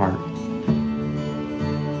all my heart.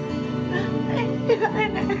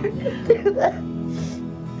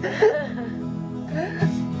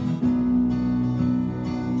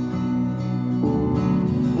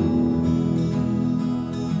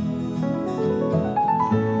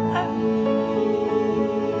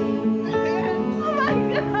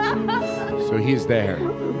 So he's there.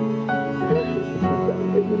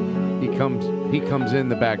 He comes in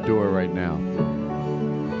the back door right now.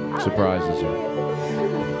 Surprises her.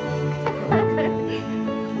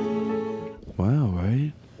 Wow,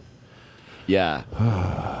 right? Yeah.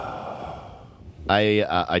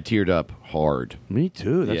 I teared up hard. Me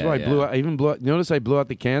too. That's Yeah, why I yeah. blew out. I even blew out. Notice I blew out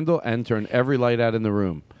the candle and turned every light out in the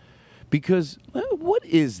room. Because what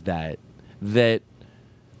is that? That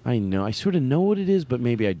I know. I sort of know what it is, but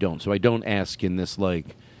maybe I don't. So I don't ask in this,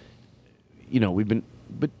 like, we've been.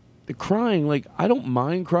 But the crying, like, I don't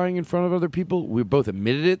mind crying in front of other people. We both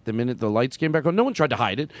admitted it the minute the lights came back on. No one tried to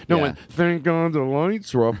hide it. No one went, thank God the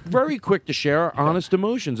lights were off. Very quick to share our honest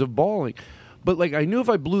emotions of bawling. But, like, I knew if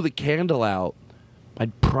I blew the candle out,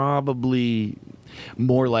 I'd probably...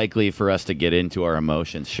 More likely for us to get into our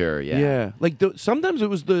emotions, sure, yeah. Yeah. Like, sometimes it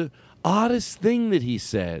was the oddest thing that he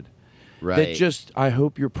said. Right. That just, I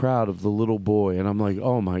hope you're proud of the little boy. And I'm like,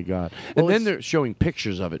 oh, my God. And then they're showing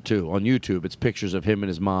pictures of it, too, on YouTube. It's pictures of him and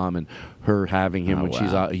his mom and her having him when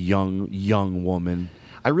she's a young woman.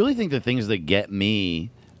 I really think the things that get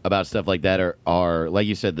me about stuff like that are like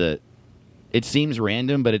you said, it seems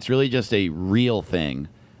random, but it's really just a real thing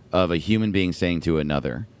of a human being saying to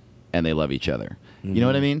another, and they love each other. You know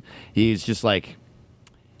what I mean? He's just like,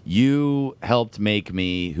 you helped make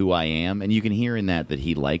me who I am, and you can hear in that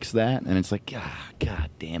he likes that, and it's like, God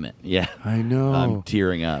damn it. Yeah. I know. I'm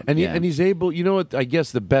tearing up. And, and he's able, you know what, I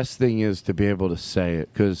guess the best thing is to be able to say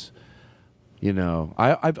it, because,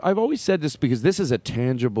 I've always said this because this is a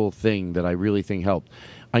tangible thing that I really think helped.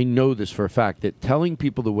 I know this for a fact, that telling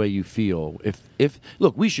people the way you feel, if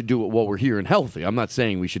look, we should do it while we're here and healthy. I'm not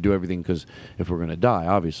saying we should do everything because if we're going to die,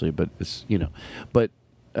 obviously, but it's, but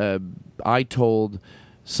I told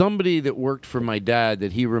somebody that worked for my dad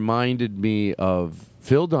that he reminded me of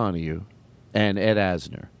Phil Donahue and Ed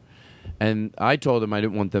Asner. And I told him I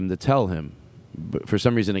didn't want them to tell him, but for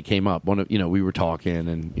some reason it came up. We were talking,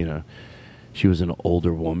 and, she was an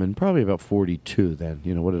older woman, probably about 42 then.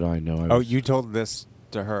 What did I know? You told this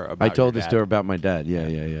to her about I told your this dad. to her about my dad.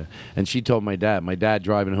 Yeah. And she told my dad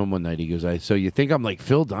driving home one night, he goes, so you think I'm like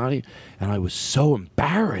Phil Donahue? And I was so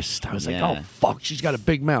embarrassed. I was like, oh, fuck, she's got a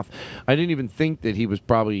big mouth. I didn't even think that he was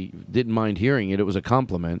probably didn't mind hearing it. It was a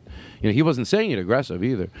compliment. He wasn't saying it aggressive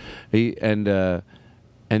either. But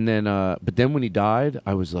then when he died,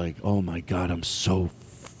 I was like, oh my God, I'm so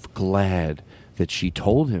glad that she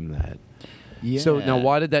told him that. Yeah. So now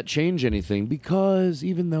why did that change anything? Because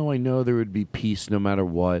even though I know there would be peace no matter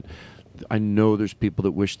what, I know there's people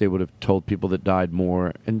that wish they would have told people that died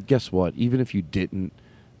more. And guess what? Even if you didn't,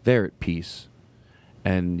 they're at peace.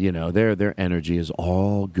 And, their energy is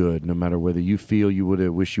all good, no matter whether you feel you would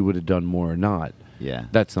have wish you would have done more or not. Yeah.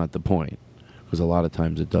 That's not the point. Because a lot of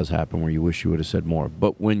times it does happen where you wish you would have said more.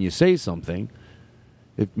 But when you say something,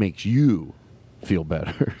 it makes you feel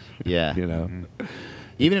better. Yeah. Mm-hmm.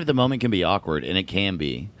 Even if the moment can be awkward, and it can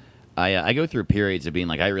be, I go through periods of being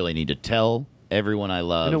like, I really need to tell everyone I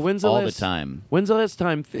love the time. When's the last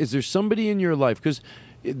time? Is there somebody in your life? Because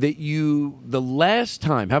the last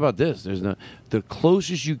time, how about this? The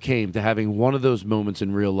closest you came to having one of those moments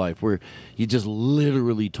in real life where you just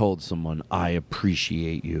literally told someone, I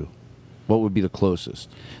appreciate you. What would be the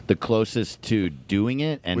closest? The closest to doing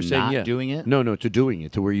it and not doing it? No, to doing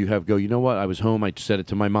it. To where you have you know what? I was home, I said it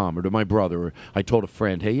to my mom or to my brother, or I told a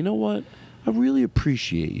friend, hey, you know what? I really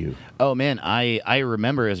appreciate you. Oh, man, I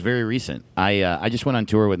remember it was very recent. I just went on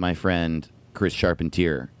tour with my friend Chris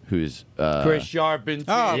Charpentier, who's... Chris Charpentier.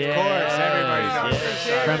 Oh, of course. Everybody knows Chris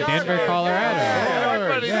Charpentier. From Denver, Colorado.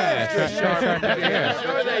 Everybody knows Chris Charpentier.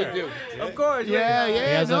 Sure they do. Of course. Yeah. He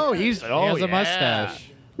has a mustache.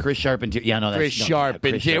 Chris Charpentier. Yeah, no, that's... Chris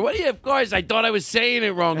Charpentier. What do you... Of course, I thought I was saying it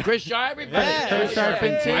wrong. Chris Charpentier. Chris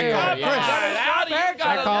Charpentier. I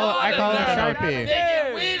call him Sharpie.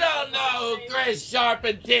 We don't know who Chris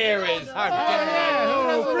Charpentier is.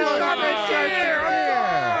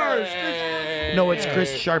 No, it's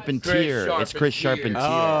Chris Charpentier. It's Chris Charpentier.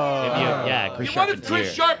 Oh. Chris Charpentier. What if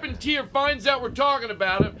Chris Charpentier finds out we're talking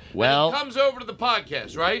about him and he comes over to the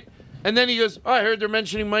podcast, right? And then he goes, oh, I heard they're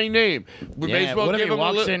mentioning my name. We may as well what if give he him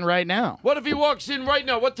walks in right now? What if he walks in right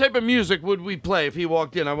now? What type of music would we play if he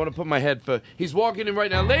walked in? I want to put my head for... He's walking in right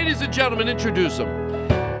now. Ladies and gentlemen, introduce him.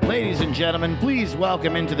 Ladies and gentlemen, please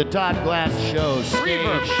welcome into the Todd Glass Show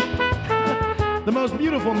stage the most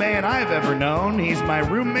beautiful man I've ever known. He's my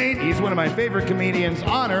roommate. He's one of my favorite comedians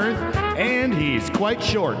on earth, and he's quite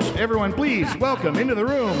short. Everyone, please welcome into the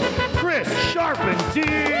room, Chris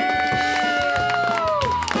Charpentier.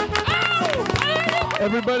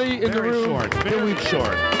 Everybody in the room, Very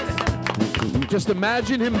short. just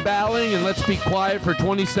imagine him bowing, and let's be quiet for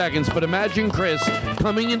 20 seconds, but imagine Chris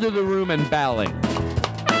coming into the room and bowing.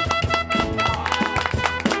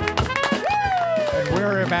 And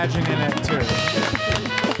we're imagining it, too.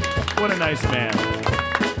 What a nice man.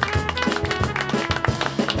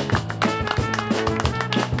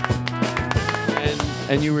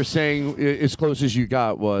 And you were saying as close as you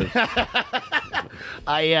got was.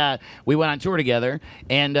 We went on tour together,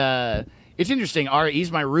 and it's interesting.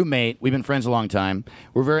 He's my roommate. We've been friends a long time.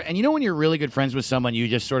 And you know when you're really good friends with someone, you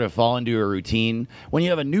just sort of fall into a routine. When you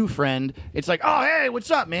have a new friend, it's like, oh, hey,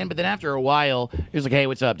 what's up, man? But then after a while, it's like, hey,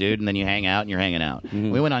 what's up, dude? And then you hang out, and you're hanging out.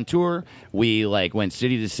 Mm-hmm. We went on tour. We went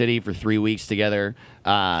city to city for 3 weeks together.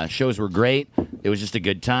 Shows were great. It was just a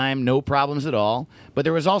good time. No problems at all. But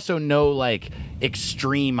there was also no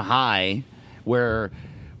extreme high where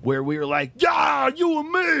we were like, yeah, you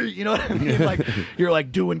and me, you know what I mean? Like you're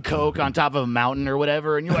doing coke on top of a mountain or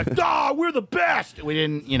whatever, and you're like, we're the best. We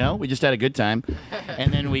didn't, we just had a good time,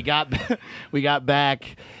 and then we got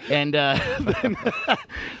back, and I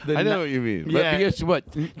know what you mean. Yeah. But guess what?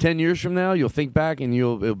 10 years from now, you'll think back and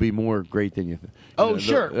it'll be more great than you think. Oh,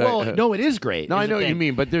 sure. No, it is great. No, I know what you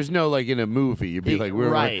mean, but there's no in a movie. You'd be like,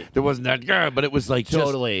 right. There wasn't that guy, but it was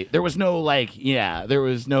totally. There was no there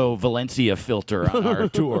was no Valencia filter on our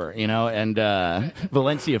tour, and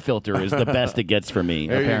Valencia filter is the best it gets for me.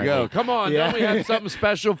 There apparently. you go. Come on, don't we have something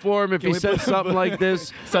special for him if he says something like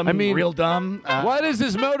this? Real dumb. What is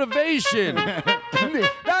his motivation?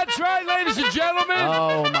 That's right, ladies and gentlemen.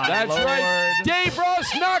 Oh my That's Lord. right. Dave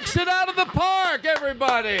Ross knocks it out of the park,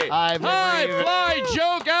 everybody. High fly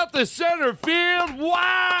joke out the center field.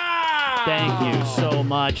 Wow. Thank you so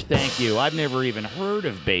much. Thank you. I've never even heard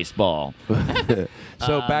of baseball.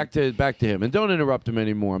 So back to him, and don't interrupt him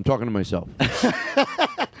anymore. I'm talking to myself.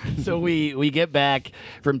 So we get back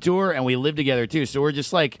from tour, and we live together too. So we're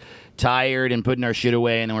just tired and putting our shit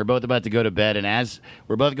away, and then we're both about to go to bed. And as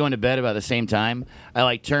we're both going to bed about the same time,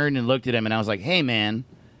 I turned and looked at him, and I was like, "Hey, man,"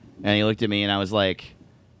 and he looked at me, and I was like,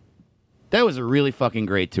 "That was a really fucking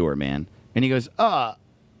great tour, man." And he goes,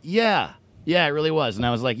 yeah, it really was." And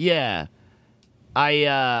I was like, "Yeah,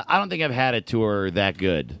 I don't think I've had a tour that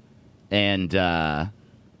good, and I'm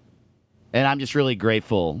just really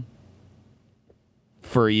grateful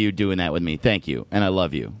for you doing that with me. Thank you, and I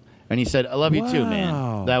love you." And he said, "I love you too,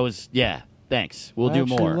 man." That was thanks. We'll do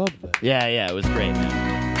more. Love that. Yeah, it was great, man.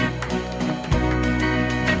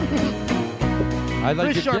 I'd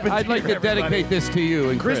like Chris to Charpentier, dedicate this to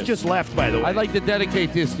you and Chris. Chris just left, by the way. I'd like to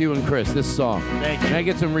dedicate this to you and Chris, this song. Thank you. Can I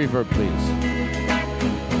get some reverb, please?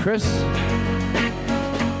 Chris?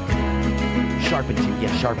 Charpentier.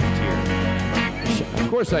 Of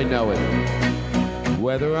course I know it.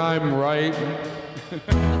 Whether I'm right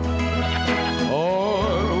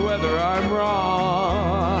or whether I'm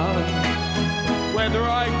wrong, whether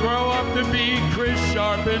I grow up to be Chris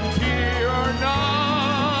Charpentier or not,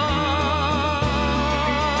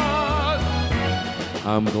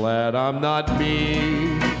 I'm glad I'm not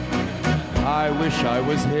me. I wish I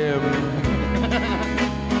was him.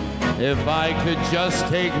 If I could just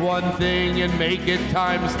take one thing and make it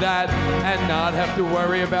times that and not have to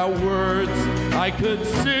worry about words, I could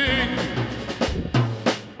sing.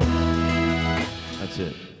 That's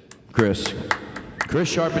it. Chris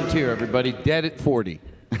Charpentier, everybody. Dead at 40.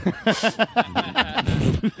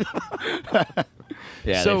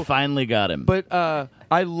 Yeah, So- they finally got him. But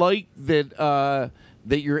I like that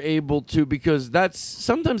that you're able to, because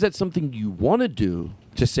sometimes that's something you want to do,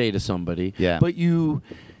 to say to somebody. Yeah. But you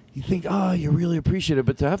think, you really appreciate it.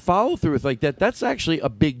 But to have follow through with that, that's actually a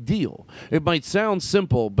big deal. It might sound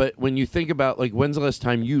simple, but when you think about when's the last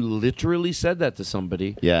time you literally said that to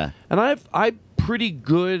somebody? Yeah. And I'm pretty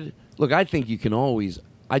good. Look, I think you can always.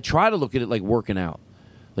 I try to look at it like working out.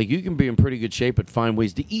 You can be in pretty good shape, but find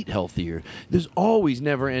ways to eat healthier. There's always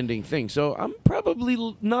never-ending things. So I'm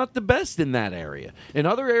probably not the best in that area. In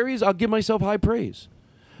other areas, I'll give myself high praise.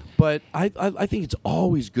 But I think it's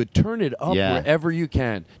always good. Turn it up wherever you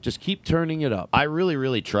can. Just keep turning it up. I really,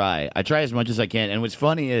 really try. I try as much as I can. And what's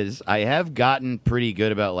funny is I have gotten pretty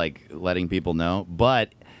good about letting people know,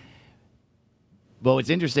 but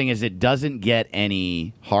what's interesting is it doesn't get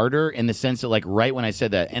any harder in the sense that right when I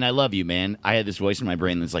said that, and I love you, man, I had this voice in my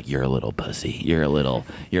brain that's like, you're a little pussy, you're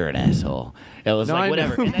an asshole. It was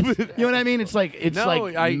whatever. And you know what I mean? It's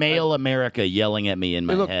male America yelling at me in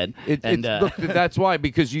my head. Look, that's why,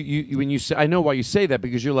 because you when you say, I know why you say that,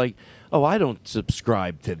 because you're like, oh, I don't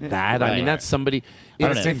subscribe to that. Right. I mean, that's somebody.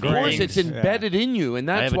 Of course, it's embedded in you, and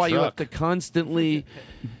that's why you have to constantly.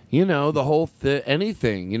 The whole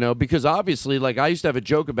anything, because obviously, I used to have a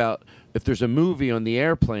joke about if there's a movie on the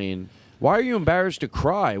airplane, why are you embarrassed to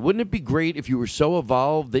cry? Wouldn't it be great if you were so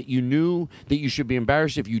evolved that you knew that you should be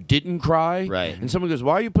embarrassed if you didn't cry? Right. And someone goes,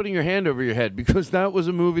 why are you putting your hand over your head? Because that was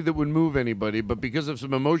a movie that would move anybody, but because of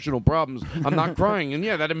some emotional problems, I'm not crying. And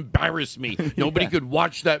that embarrassed me. Nobody could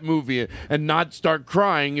watch that movie and not start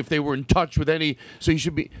crying if they were in touch with any. So you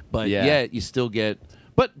should be. But yet you still get.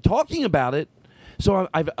 But talking about it. So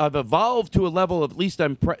I've evolved to a level. At least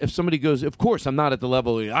if somebody goes, of course I'm not at the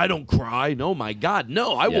level. I don't cry. No, my God,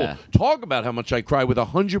 no. I will talk about how much I cry with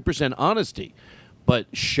 100% honesty. But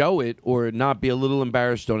show it or not be a little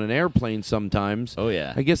embarrassed on an airplane sometimes. Oh,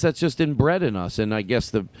 yeah. I guess that's just inbred in us. And I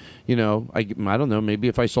guess I don't know, maybe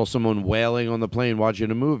if I saw someone wailing on the plane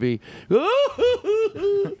watching a movie,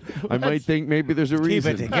 I might think maybe there's a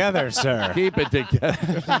reason. Keep it together, sir. Keep it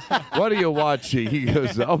together. What are you watching? He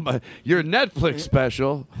goes, your Netflix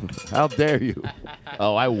special. How dare you?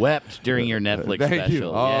 Oh, I wept during your Netflix Thank special. you.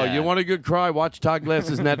 Oh, yeah. You want a good cry? Watch Todd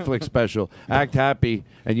Glass's Netflix special. Act happy,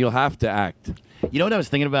 and you'll have to act. You know what I was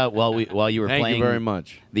thinking about while you were Thank playing you very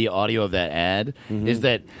much. The audio of that ad is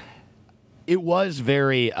that it was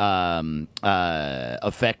very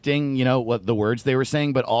affecting, what the words they were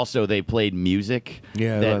saying, but also they played music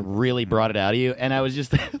that really brought it out of you. And I was just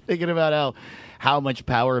thinking about how much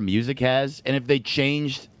power music has, and if they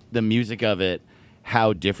changed the music of it,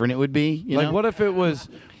 how different it would be. What if it was?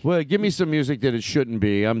 Well, give me some music that it shouldn't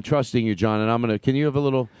be. I'm trusting you, John, and I'm gonna. Can you have a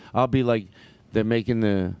little? I'll be like, they're making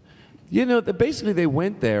the. Basically they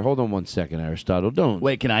went there. Hold on one second, Aristotle. Don't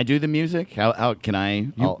wait. Can I do the music? How can I?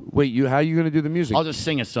 How are you going to do the music? I'll just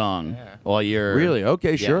sing a song while you're. Really?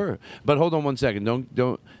 Okay, sure. But hold on one second.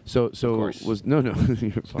 Don't. So of course. No.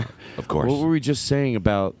 You're fine. Of course. What were we just saying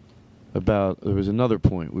about? There was another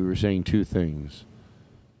point. We were saying two things.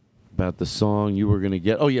 About the song you were going to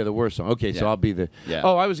get. Oh yeah, the worst song. Okay, so I'll be the. Yeah.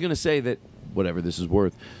 Oh, I was going to say that. Whatever this is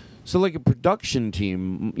worth. So like a production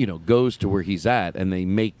team, goes to where he's at and they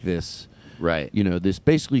make this, right? This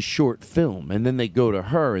basically short film, and then they go to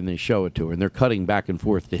her and they show it to her, and they're cutting back and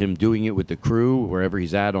forth to him doing it with the crew wherever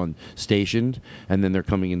he's at on stationed, and then they're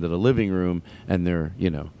coming into the living room and they're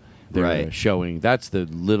showing. That's the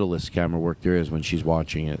littlest camera work there is when she's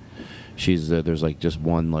watching it. She's there's like just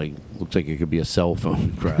one looks like it could be a cell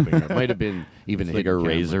phone grabbing her. It might have been even like a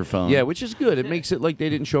razor phone. Yeah, which is good. It makes it like they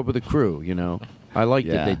didn't show up with a crew. I like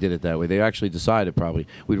that they did it that way. They actually decided probably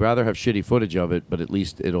we'd rather have shitty footage of it, but at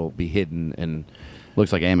least it'll be hidden and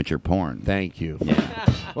looks like amateur porn. Thank you. Yeah.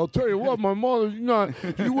 I'll tell you what, my mother's not.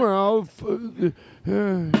 You went out.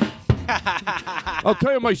 I'll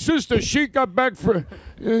tell you, my sister. She got back for.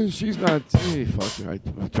 She's not. Fuck her.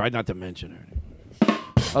 I tried not to mention her.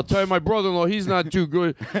 I'll tell you, my brother-in-law, he's not too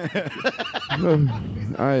good.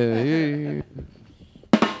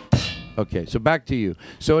 Okay, so back to you.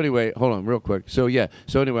 So anyway, hold on real quick. So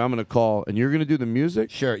anyway, I'm going to call, and you're going to do the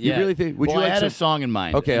music? Sure, You really think? Would you I like had a song in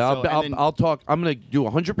mind. Okay, and I'll talk. I'm going to do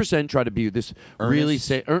 100%, try to be this really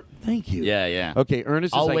say. Thank you. Yeah. Okay,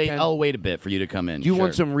 earnest as I can. I'll wait a bit for you to come in. Do you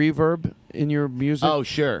want some reverb in your music? Oh,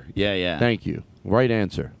 sure. Yeah. Thank you. Right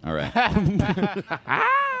answer. All right.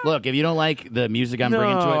 Look, if you don't like the music I'm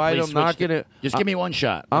bringing to it, please I'm not gonna. Just give me one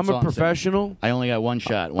shot. I'm a professional. I only got one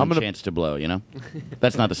shot, one chance to blow.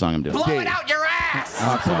 That's not the song I'm doing. Blow it out your ass!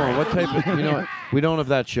 Come on, what type of? What? We don't have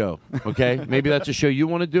that show. Okay, maybe that's a show you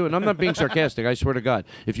want to do, and I'm not being sarcastic. I swear to God,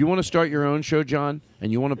 if you want to start your own show, John,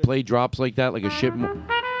 and you want to play drops like that, like a shit. Blow it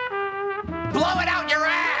out your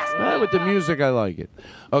ass! With the music, I like it.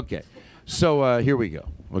 Okay, so here we go.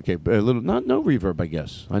 Okay, a little, no reverb, I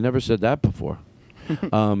guess. I never said that before.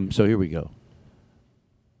 So here we go.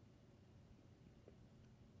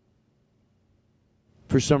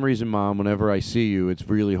 For some reason, Mom, whenever I see you, it's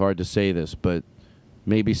really hard to say this, but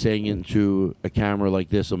maybe saying it into a camera like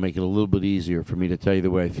this will make it a little bit easier for me to tell you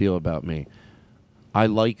the way I feel about me. I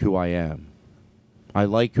like who I am. I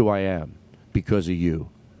like who I am because of you.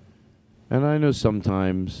 And I know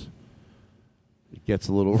sometimes it gets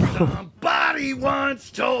a little rough. Somebody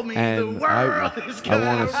once told me And the world is I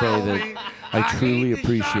want to say that I truly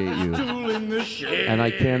appreciate you. And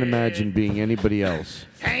I can't imagine being anybody else.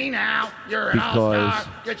 Hey now, you're an Because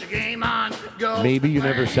all-star. Get your game on. Go maybe you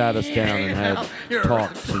never sat us play. down and Hey now, had you're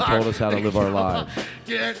talks an and all-star. told us how to live our lives.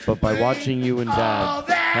 Get But by watching you and Dad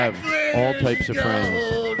have all types of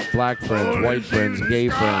friends, black friends, white friends, gay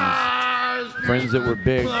friends, friends that were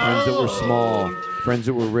big, friends that were small, friends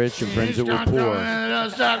that were rich, and friends that were poor,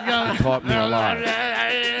 it taught me a lot.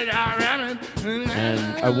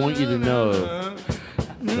 And I want you to know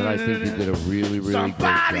that I think you did a really, really great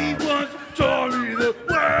Somebody job. once told me the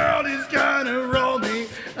world is gonna roll me.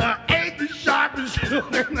 I ain't the sharpest.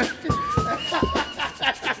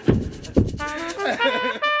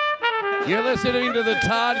 You're listening to the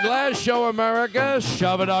Todd Glass Show, America.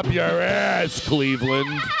 Shove it up your ass,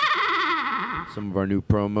 Cleveland. Some of our new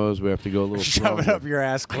promos, we have to go a little. Shove it up your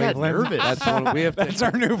ass, I got Cleveland. nervous. That's one we have to. That's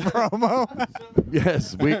our new promo.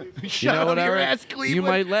 Yes, we. You Shove know up what, your Eric? ass, You Cleveland.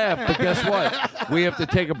 might laugh, but guess what? We have to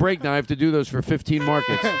take a break now. I have to do those for 15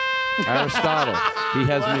 markets. Aristotle, he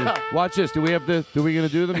has me. Watch this. Do we going to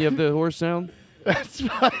do them? You have the horse sound?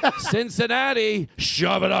 Cincinnati,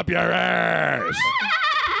 shove it up your ass.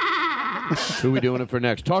 Who are we doing it for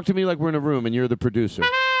next? Talk to me like we're in a room and you're the producer.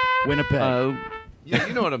 Winnipeg. Yeah,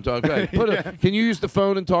 you know what I'm talking about. Can you use the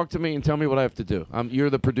phone and talk to me and tell me what I have to do?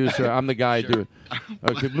 You're the producer. I'm the guy doing.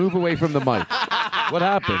 Okay, move away from the mic. What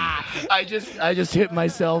happened? I just hit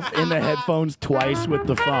myself in the headphones twice with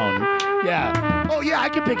the phone. Yeah. Oh yeah, I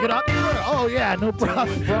can pick it up. Oh yeah, no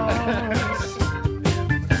problem.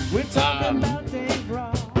 We're talking about Dave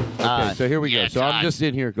Ross. Okay, so here we go. So I'm just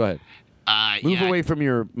in here. Go ahead. Move away from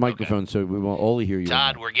your microphone so we won't only hear you.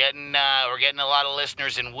 Todd, we're getting a lot of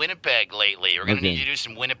listeners in Winnipeg lately. We're gonna need you to do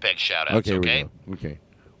some Winnipeg shout-outs, okay? Okay.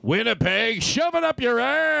 Winnipeg, shove it up your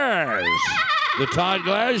ass. The Todd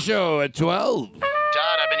Glass Show at 12.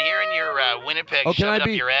 Todd, I've been hearing your Winnipeg Oh, can shove I it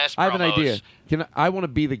be? up your ass I have an promos. idea. I want to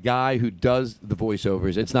be the guy who does the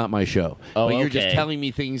voiceovers. It's not my show. Oh, but you're just okay. telling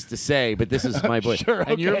me things to say, but this is my voice. Sure,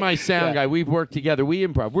 And you're okay. my sound Yeah. guy. We've worked together. We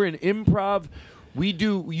improv. We're an improv.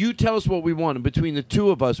 You tell us what we want, and between the two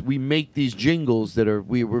of us, we make these jingles that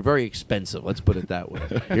we're very expensive. Let's put it that way.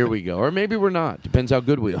 Here we go. Or maybe we're not. Depends how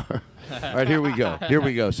good we are. All right, here we go. Here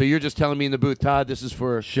we go. So you're just telling me in the booth, Todd, this is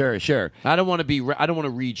for Sure. I don't want to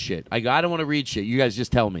read shit. I don't want to read shit. You guys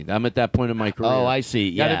just tell me. I'm at that point in my career. Oh, I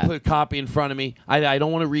see. Got Yeah. to put copy in front of me. I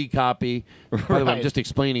don't want to read copy. By the way, I'm Right. just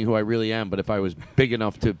explaining who I really am. But if I was big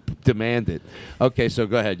enough to demand it, okay. So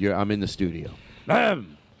go ahead. I'm in the studio.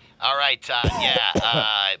 All right, Todd.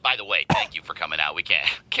 Yeah. By the way, thank you for coming out. We can't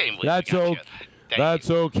believe we got you. Thank That's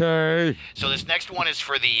you. okay. So this next one is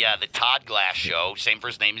for the Todd Glass Show. Same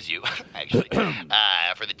first name as you, actually.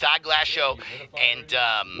 For the Todd Glass Show,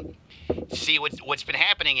 and see what's been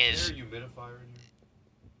happening is.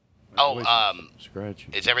 Scratch.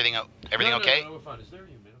 Is everything okay? No, we're fine. Is there a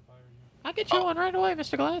humidifier? I'll get you one right away,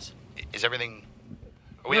 Mr. Glass. Is everything?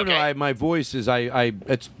 Are we No, okay? my voice is Can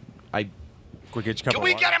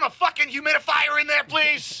we get him a fucking humidifier in there,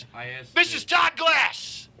 please? This is Todd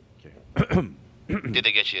Glass. Did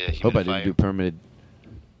they get you a humidifier? Hope I didn't do permitted.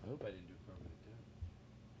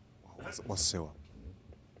 What's Sue?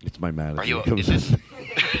 It's my manager. Are you? He comes Is this? in.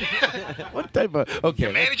 What type of? Okay.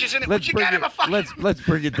 Your manager's in it. Let's Would you bring get him a fucking? Let's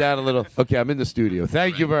bring it down a little. Okay, I'm in the studio.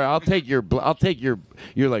 Thank you very. I'll take your.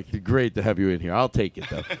 You're like great to have you in here. I'll take it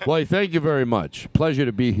though. Well, thank you very much. Pleasure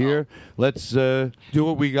to be here. Let's do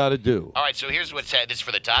what we got to do. All right. So here's what's this is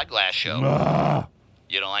for the Todd Glass Show. Ah.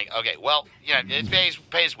 You don't like? Okay. Well, it pays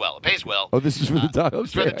well. It pays well. Oh, this is for the Todd.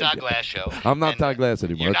 It's for the Todd Glass Show. I'm not Todd Glass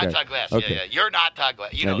anymore. You're okay. not Todd Glass. Okay. Yeah. You're not Todd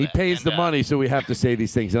Glass. You know And he that. pays the money, so we have to say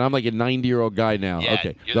these things. And I'm like a 90-year-old guy now. Yeah,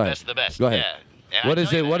 okay. you're Go the ahead. best of the best. Go ahead. Yeah. What I is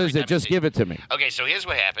tell you it? that What every is it? time I Just see give it to me. Okay, so here's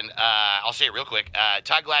what happened. I'll say it real quick.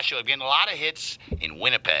 Todd Glass Show, I'm getting a lot of hits in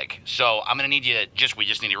Winnipeg. So I'm going to need you to we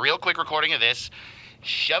just need a real quick recording of this.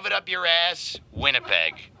 Shove it up your ass,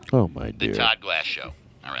 Winnipeg. Oh, my dear. The Todd Glass Show.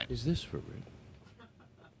 All right. Is this for real?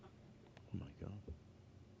 Oh, my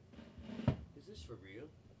God. Is this for real?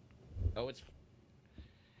 Oh, it's...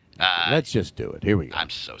 Let's just do it. Here we go. I'm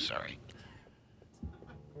so sorry.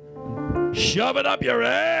 Shove it up your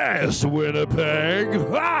ass, Winnipeg.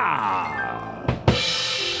 Ah!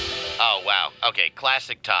 Oh, wow. Okay,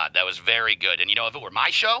 classic Todd. That was very good. And, if it were my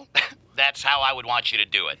show, that's how I would want you to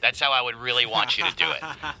do it. That's how I would really want you to do it.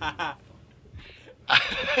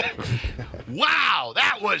 Wow,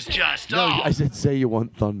 that was just... No, I said say you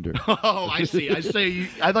want thunder. Oh, I see.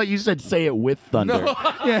 I thought you said say it with thunder. No.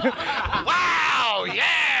 Wow,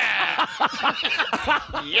 yeah!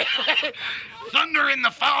 Yeah! Thunder in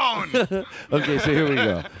the phone! Okay, so here we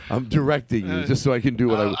go. I'm directing you just so I can do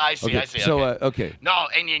what I see, okay. I see. So, Okay. okay. No,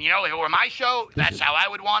 and if it were my show, that's how I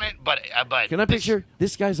would want it, but... Can I picture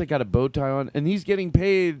this guy's like got a bow tie on, and he's getting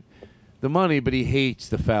paid the money, but he hates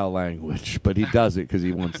the foul language, but he does it because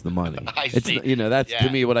he wants the money. I It's see. that's Yeah.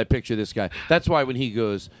 to me what I picture this guy. That's why when he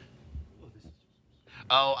goes,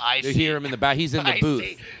 Oh, I see. you hear him in the back. He's in the I booth.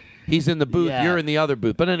 see. He's in the booth. Yeah. You're in the other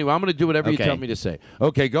booth. But anyway, I'm going to do whatever you Okay. tell me to say.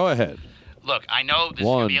 Okay, go ahead. Look, I know this is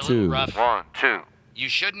One, going to be a little two. rough. 1, 2. You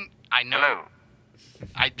shouldn't... I know...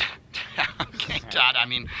 Okay, Todd,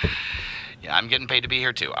 yeah, I'm getting paid to be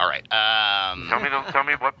here, too. All right. Tell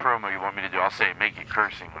me what promo you want me to do. I'll say make it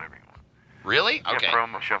cursing, whatever you want. Really? Okay. Yeah,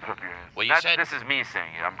 promo, shove it up your ass. Well, you said... This is me saying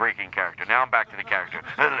it. I'm breaking character. Now I'm back to the character.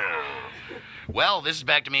 Hello. Well, this is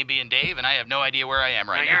back to me being Dave, and I have no idea where I am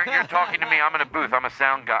right now. You're talking to me. I'm in a booth. I'm a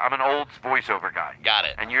sound guy. I'm an old voiceover guy. Got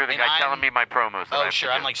it. And you're the And guy I'm- telling me my promos. that I Oh, have to sure.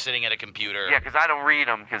 do. I'm like sitting at a computer. Yeah, because I don't read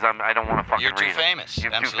them because I don't want to fucking You're too read 'em. famous.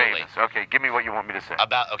 You're Absolutely. too famous. Okay, give me what you want me to say.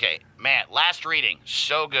 Okay, man, last reading,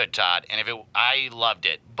 so good, Todd, and I loved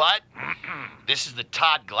it. But this is the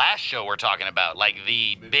Todd Glass Show we're talking about, like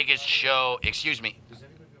the biggest show. Excuse me.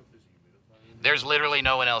 There's literally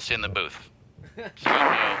no one else in the booth. so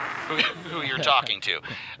you know who you're talking to.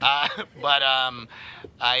 Can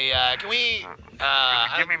we?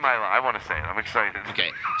 Give me my line. I want to say it. I'm excited.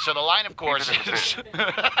 Okay. So the line, of course, is.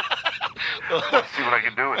 Let's see what I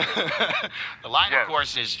can do with it. The line, of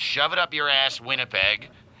course, is shove it up your ass, Winnipeg.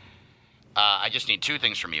 I just need two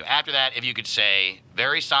things from you. After that, if you could say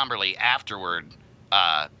very somberly afterward,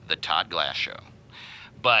 the Todd Glass Show.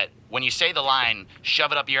 But when you say the line,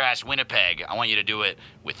 shove it up your ass, Winnipeg, I want you to do it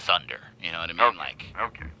with thunder. You know what I mean?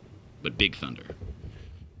 Okay. But big thunder.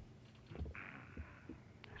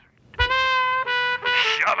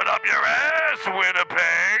 Shove it up your ass,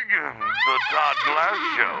 Winnipeg. The Todd Glass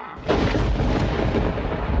Show.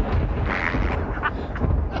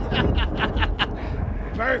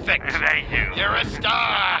 Perfect. Thank you. You're a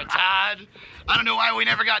star, Todd. I don't know why we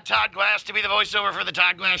never got Todd Glass to be the voiceover for the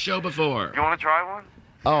Todd Glass Show before. You want to try one?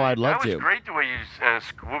 Oh, I'd love to. That was great the way you,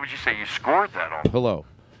 what would you say, you scored that on? Hello.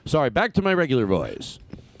 Sorry, back to my regular voice.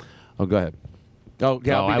 Oh, go ahead. Oh,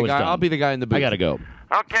 yeah, I'll be the guy in the booth. I gotta go.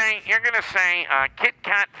 Okay, you're going to say, Kit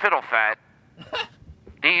Kat Fiddle Fat.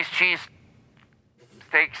 These cheese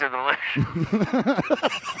steaks are delicious.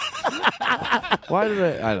 Why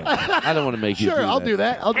did I don't want to make you do that. Sure, I'll do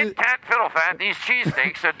that. Kit Kat Fiddle Fat. These cheese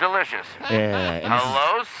steaks are delicious. Yeah.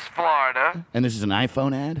 Hello, Florida. And this is an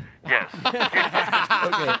iPhone ad? Yes.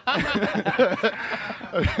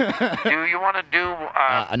 Do you want to do...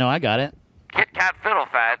 no, I got it. Kit Kat Fiddle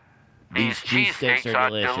Fat. These cheesesteaks are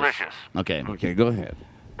delicious. Okay. Okay, go ahead.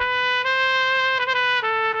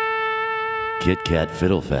 Kit Kat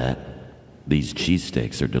Fiddle Fat. These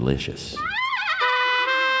cheesesteaks are delicious.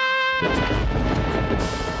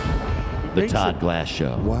 The Todd Glass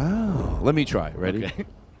Show. Wow. Let me try. Ready? Okay.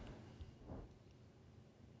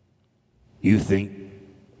 You think?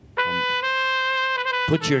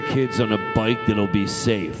 Put your kids on a bike that'll be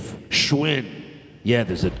safe. Schwinn. Yeah,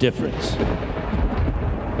 there's a difference.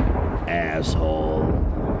 Asshole.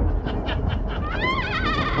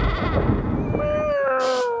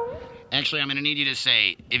 Actually, I'm going to need you to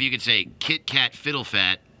say, if you could say, Kit Kat Fiddle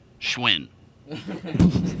Fat, Schwinn.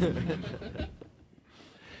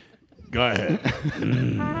 Go ahead.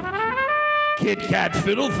 Kit Kat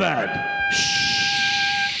Fiddle Fat.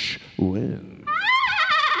 Schwinn.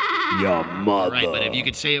 Your mother. Right, but if you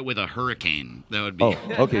could say it with a hurricane, that would be... Oh,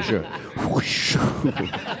 okay, sure.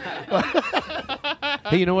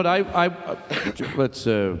 Hey, you know what? Let's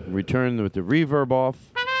return with the reverb off.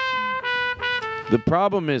 The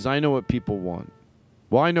problem is, I know what people want.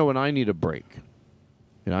 Well, I know when I need a break.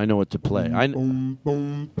 And I know what to play.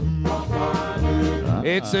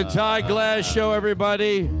 It's the Todd Glass Show,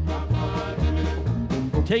 everybody.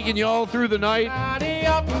 Taking you all through the night.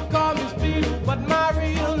 But my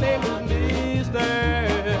real name is Man.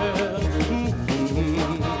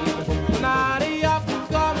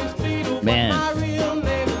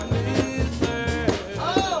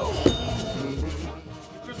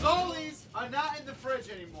 Frizzolis are not in the fridge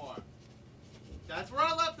anymore. That's where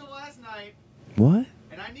I left them last night. What?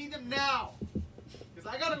 And I need them now.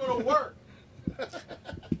 Because I gotta go to work.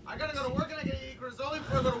 I gotta go to work and I gotta eat Grizzoli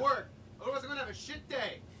before I go to work. Otherwise I'm gonna have a shit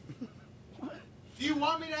day. Do you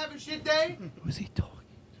want me to have a shit day? Who's he talking?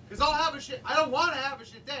 Because I'll have a shit. I don't want to have a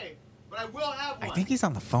shit day, but I will have one. I think he's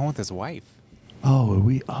on the phone with his wife. Oh, are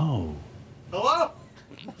we? Oh. Hello?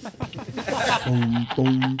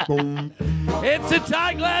 It's the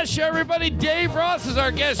Todd Glass Show, everybody. Dave Ross is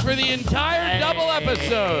our guest for the entire double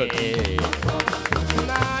episode.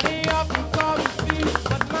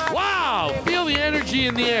 Wow! Feel the energy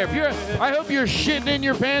in the air. I hope you're shitting in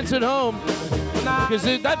your pants at home. Because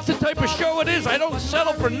that's the type of show it is. I don't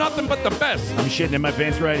settle for nothing but the best. I'm shitting in my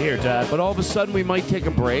pants right here, Todd. But all of a sudden, we might take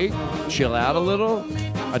a break, chill out a little.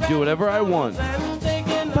 I do whatever I want.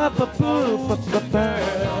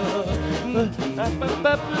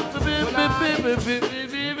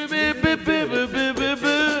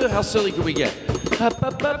 How silly can we get?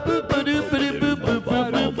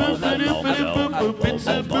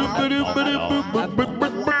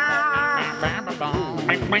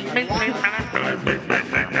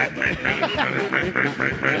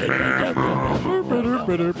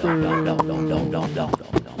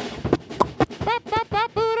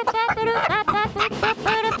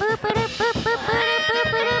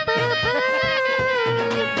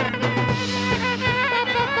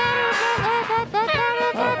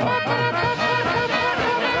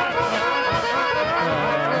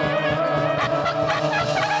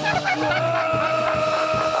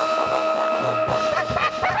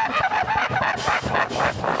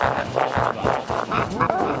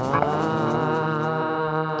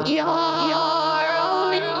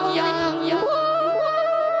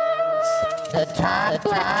 The Todd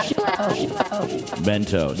Glass Show.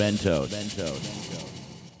 Mentos.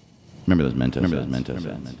 Remember those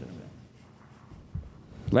Mentos.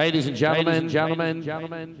 Ladies and gentlemen,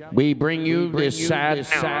 we bring you this sad.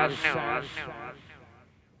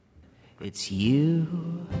 It's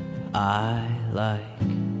you I like.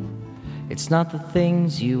 It's not the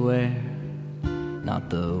things you wear, not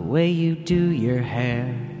the way you do your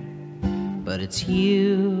hair, but it's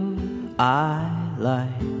you I like.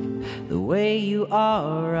 The way you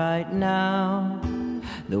are right now,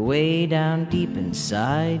 the way down deep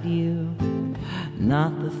inside you.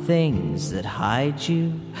 Not the things that hide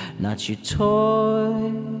you, not your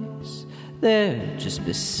toys, they're just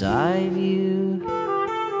beside you.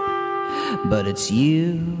 But it's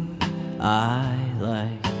you I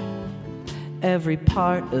like, every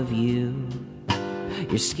part of you.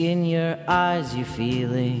 Your skin, your eyes, your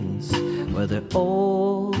feelings, whether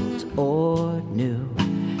old or new.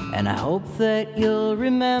 And I hope that you'll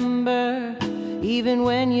remember, even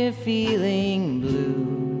when you're feeling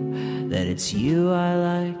blue, that it's you I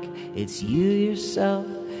like, it's you yourself,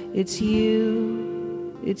 it's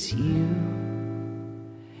you, it's you,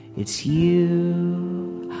 it's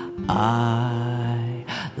you I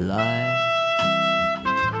like.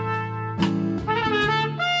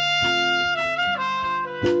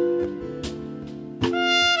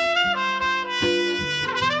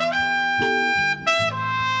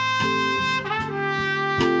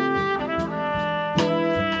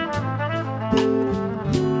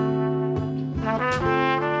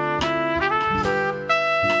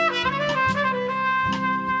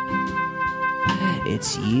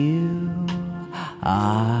 It's you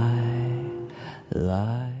I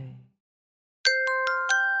like.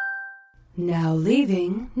 Now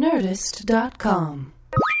leaving Nerdist.com.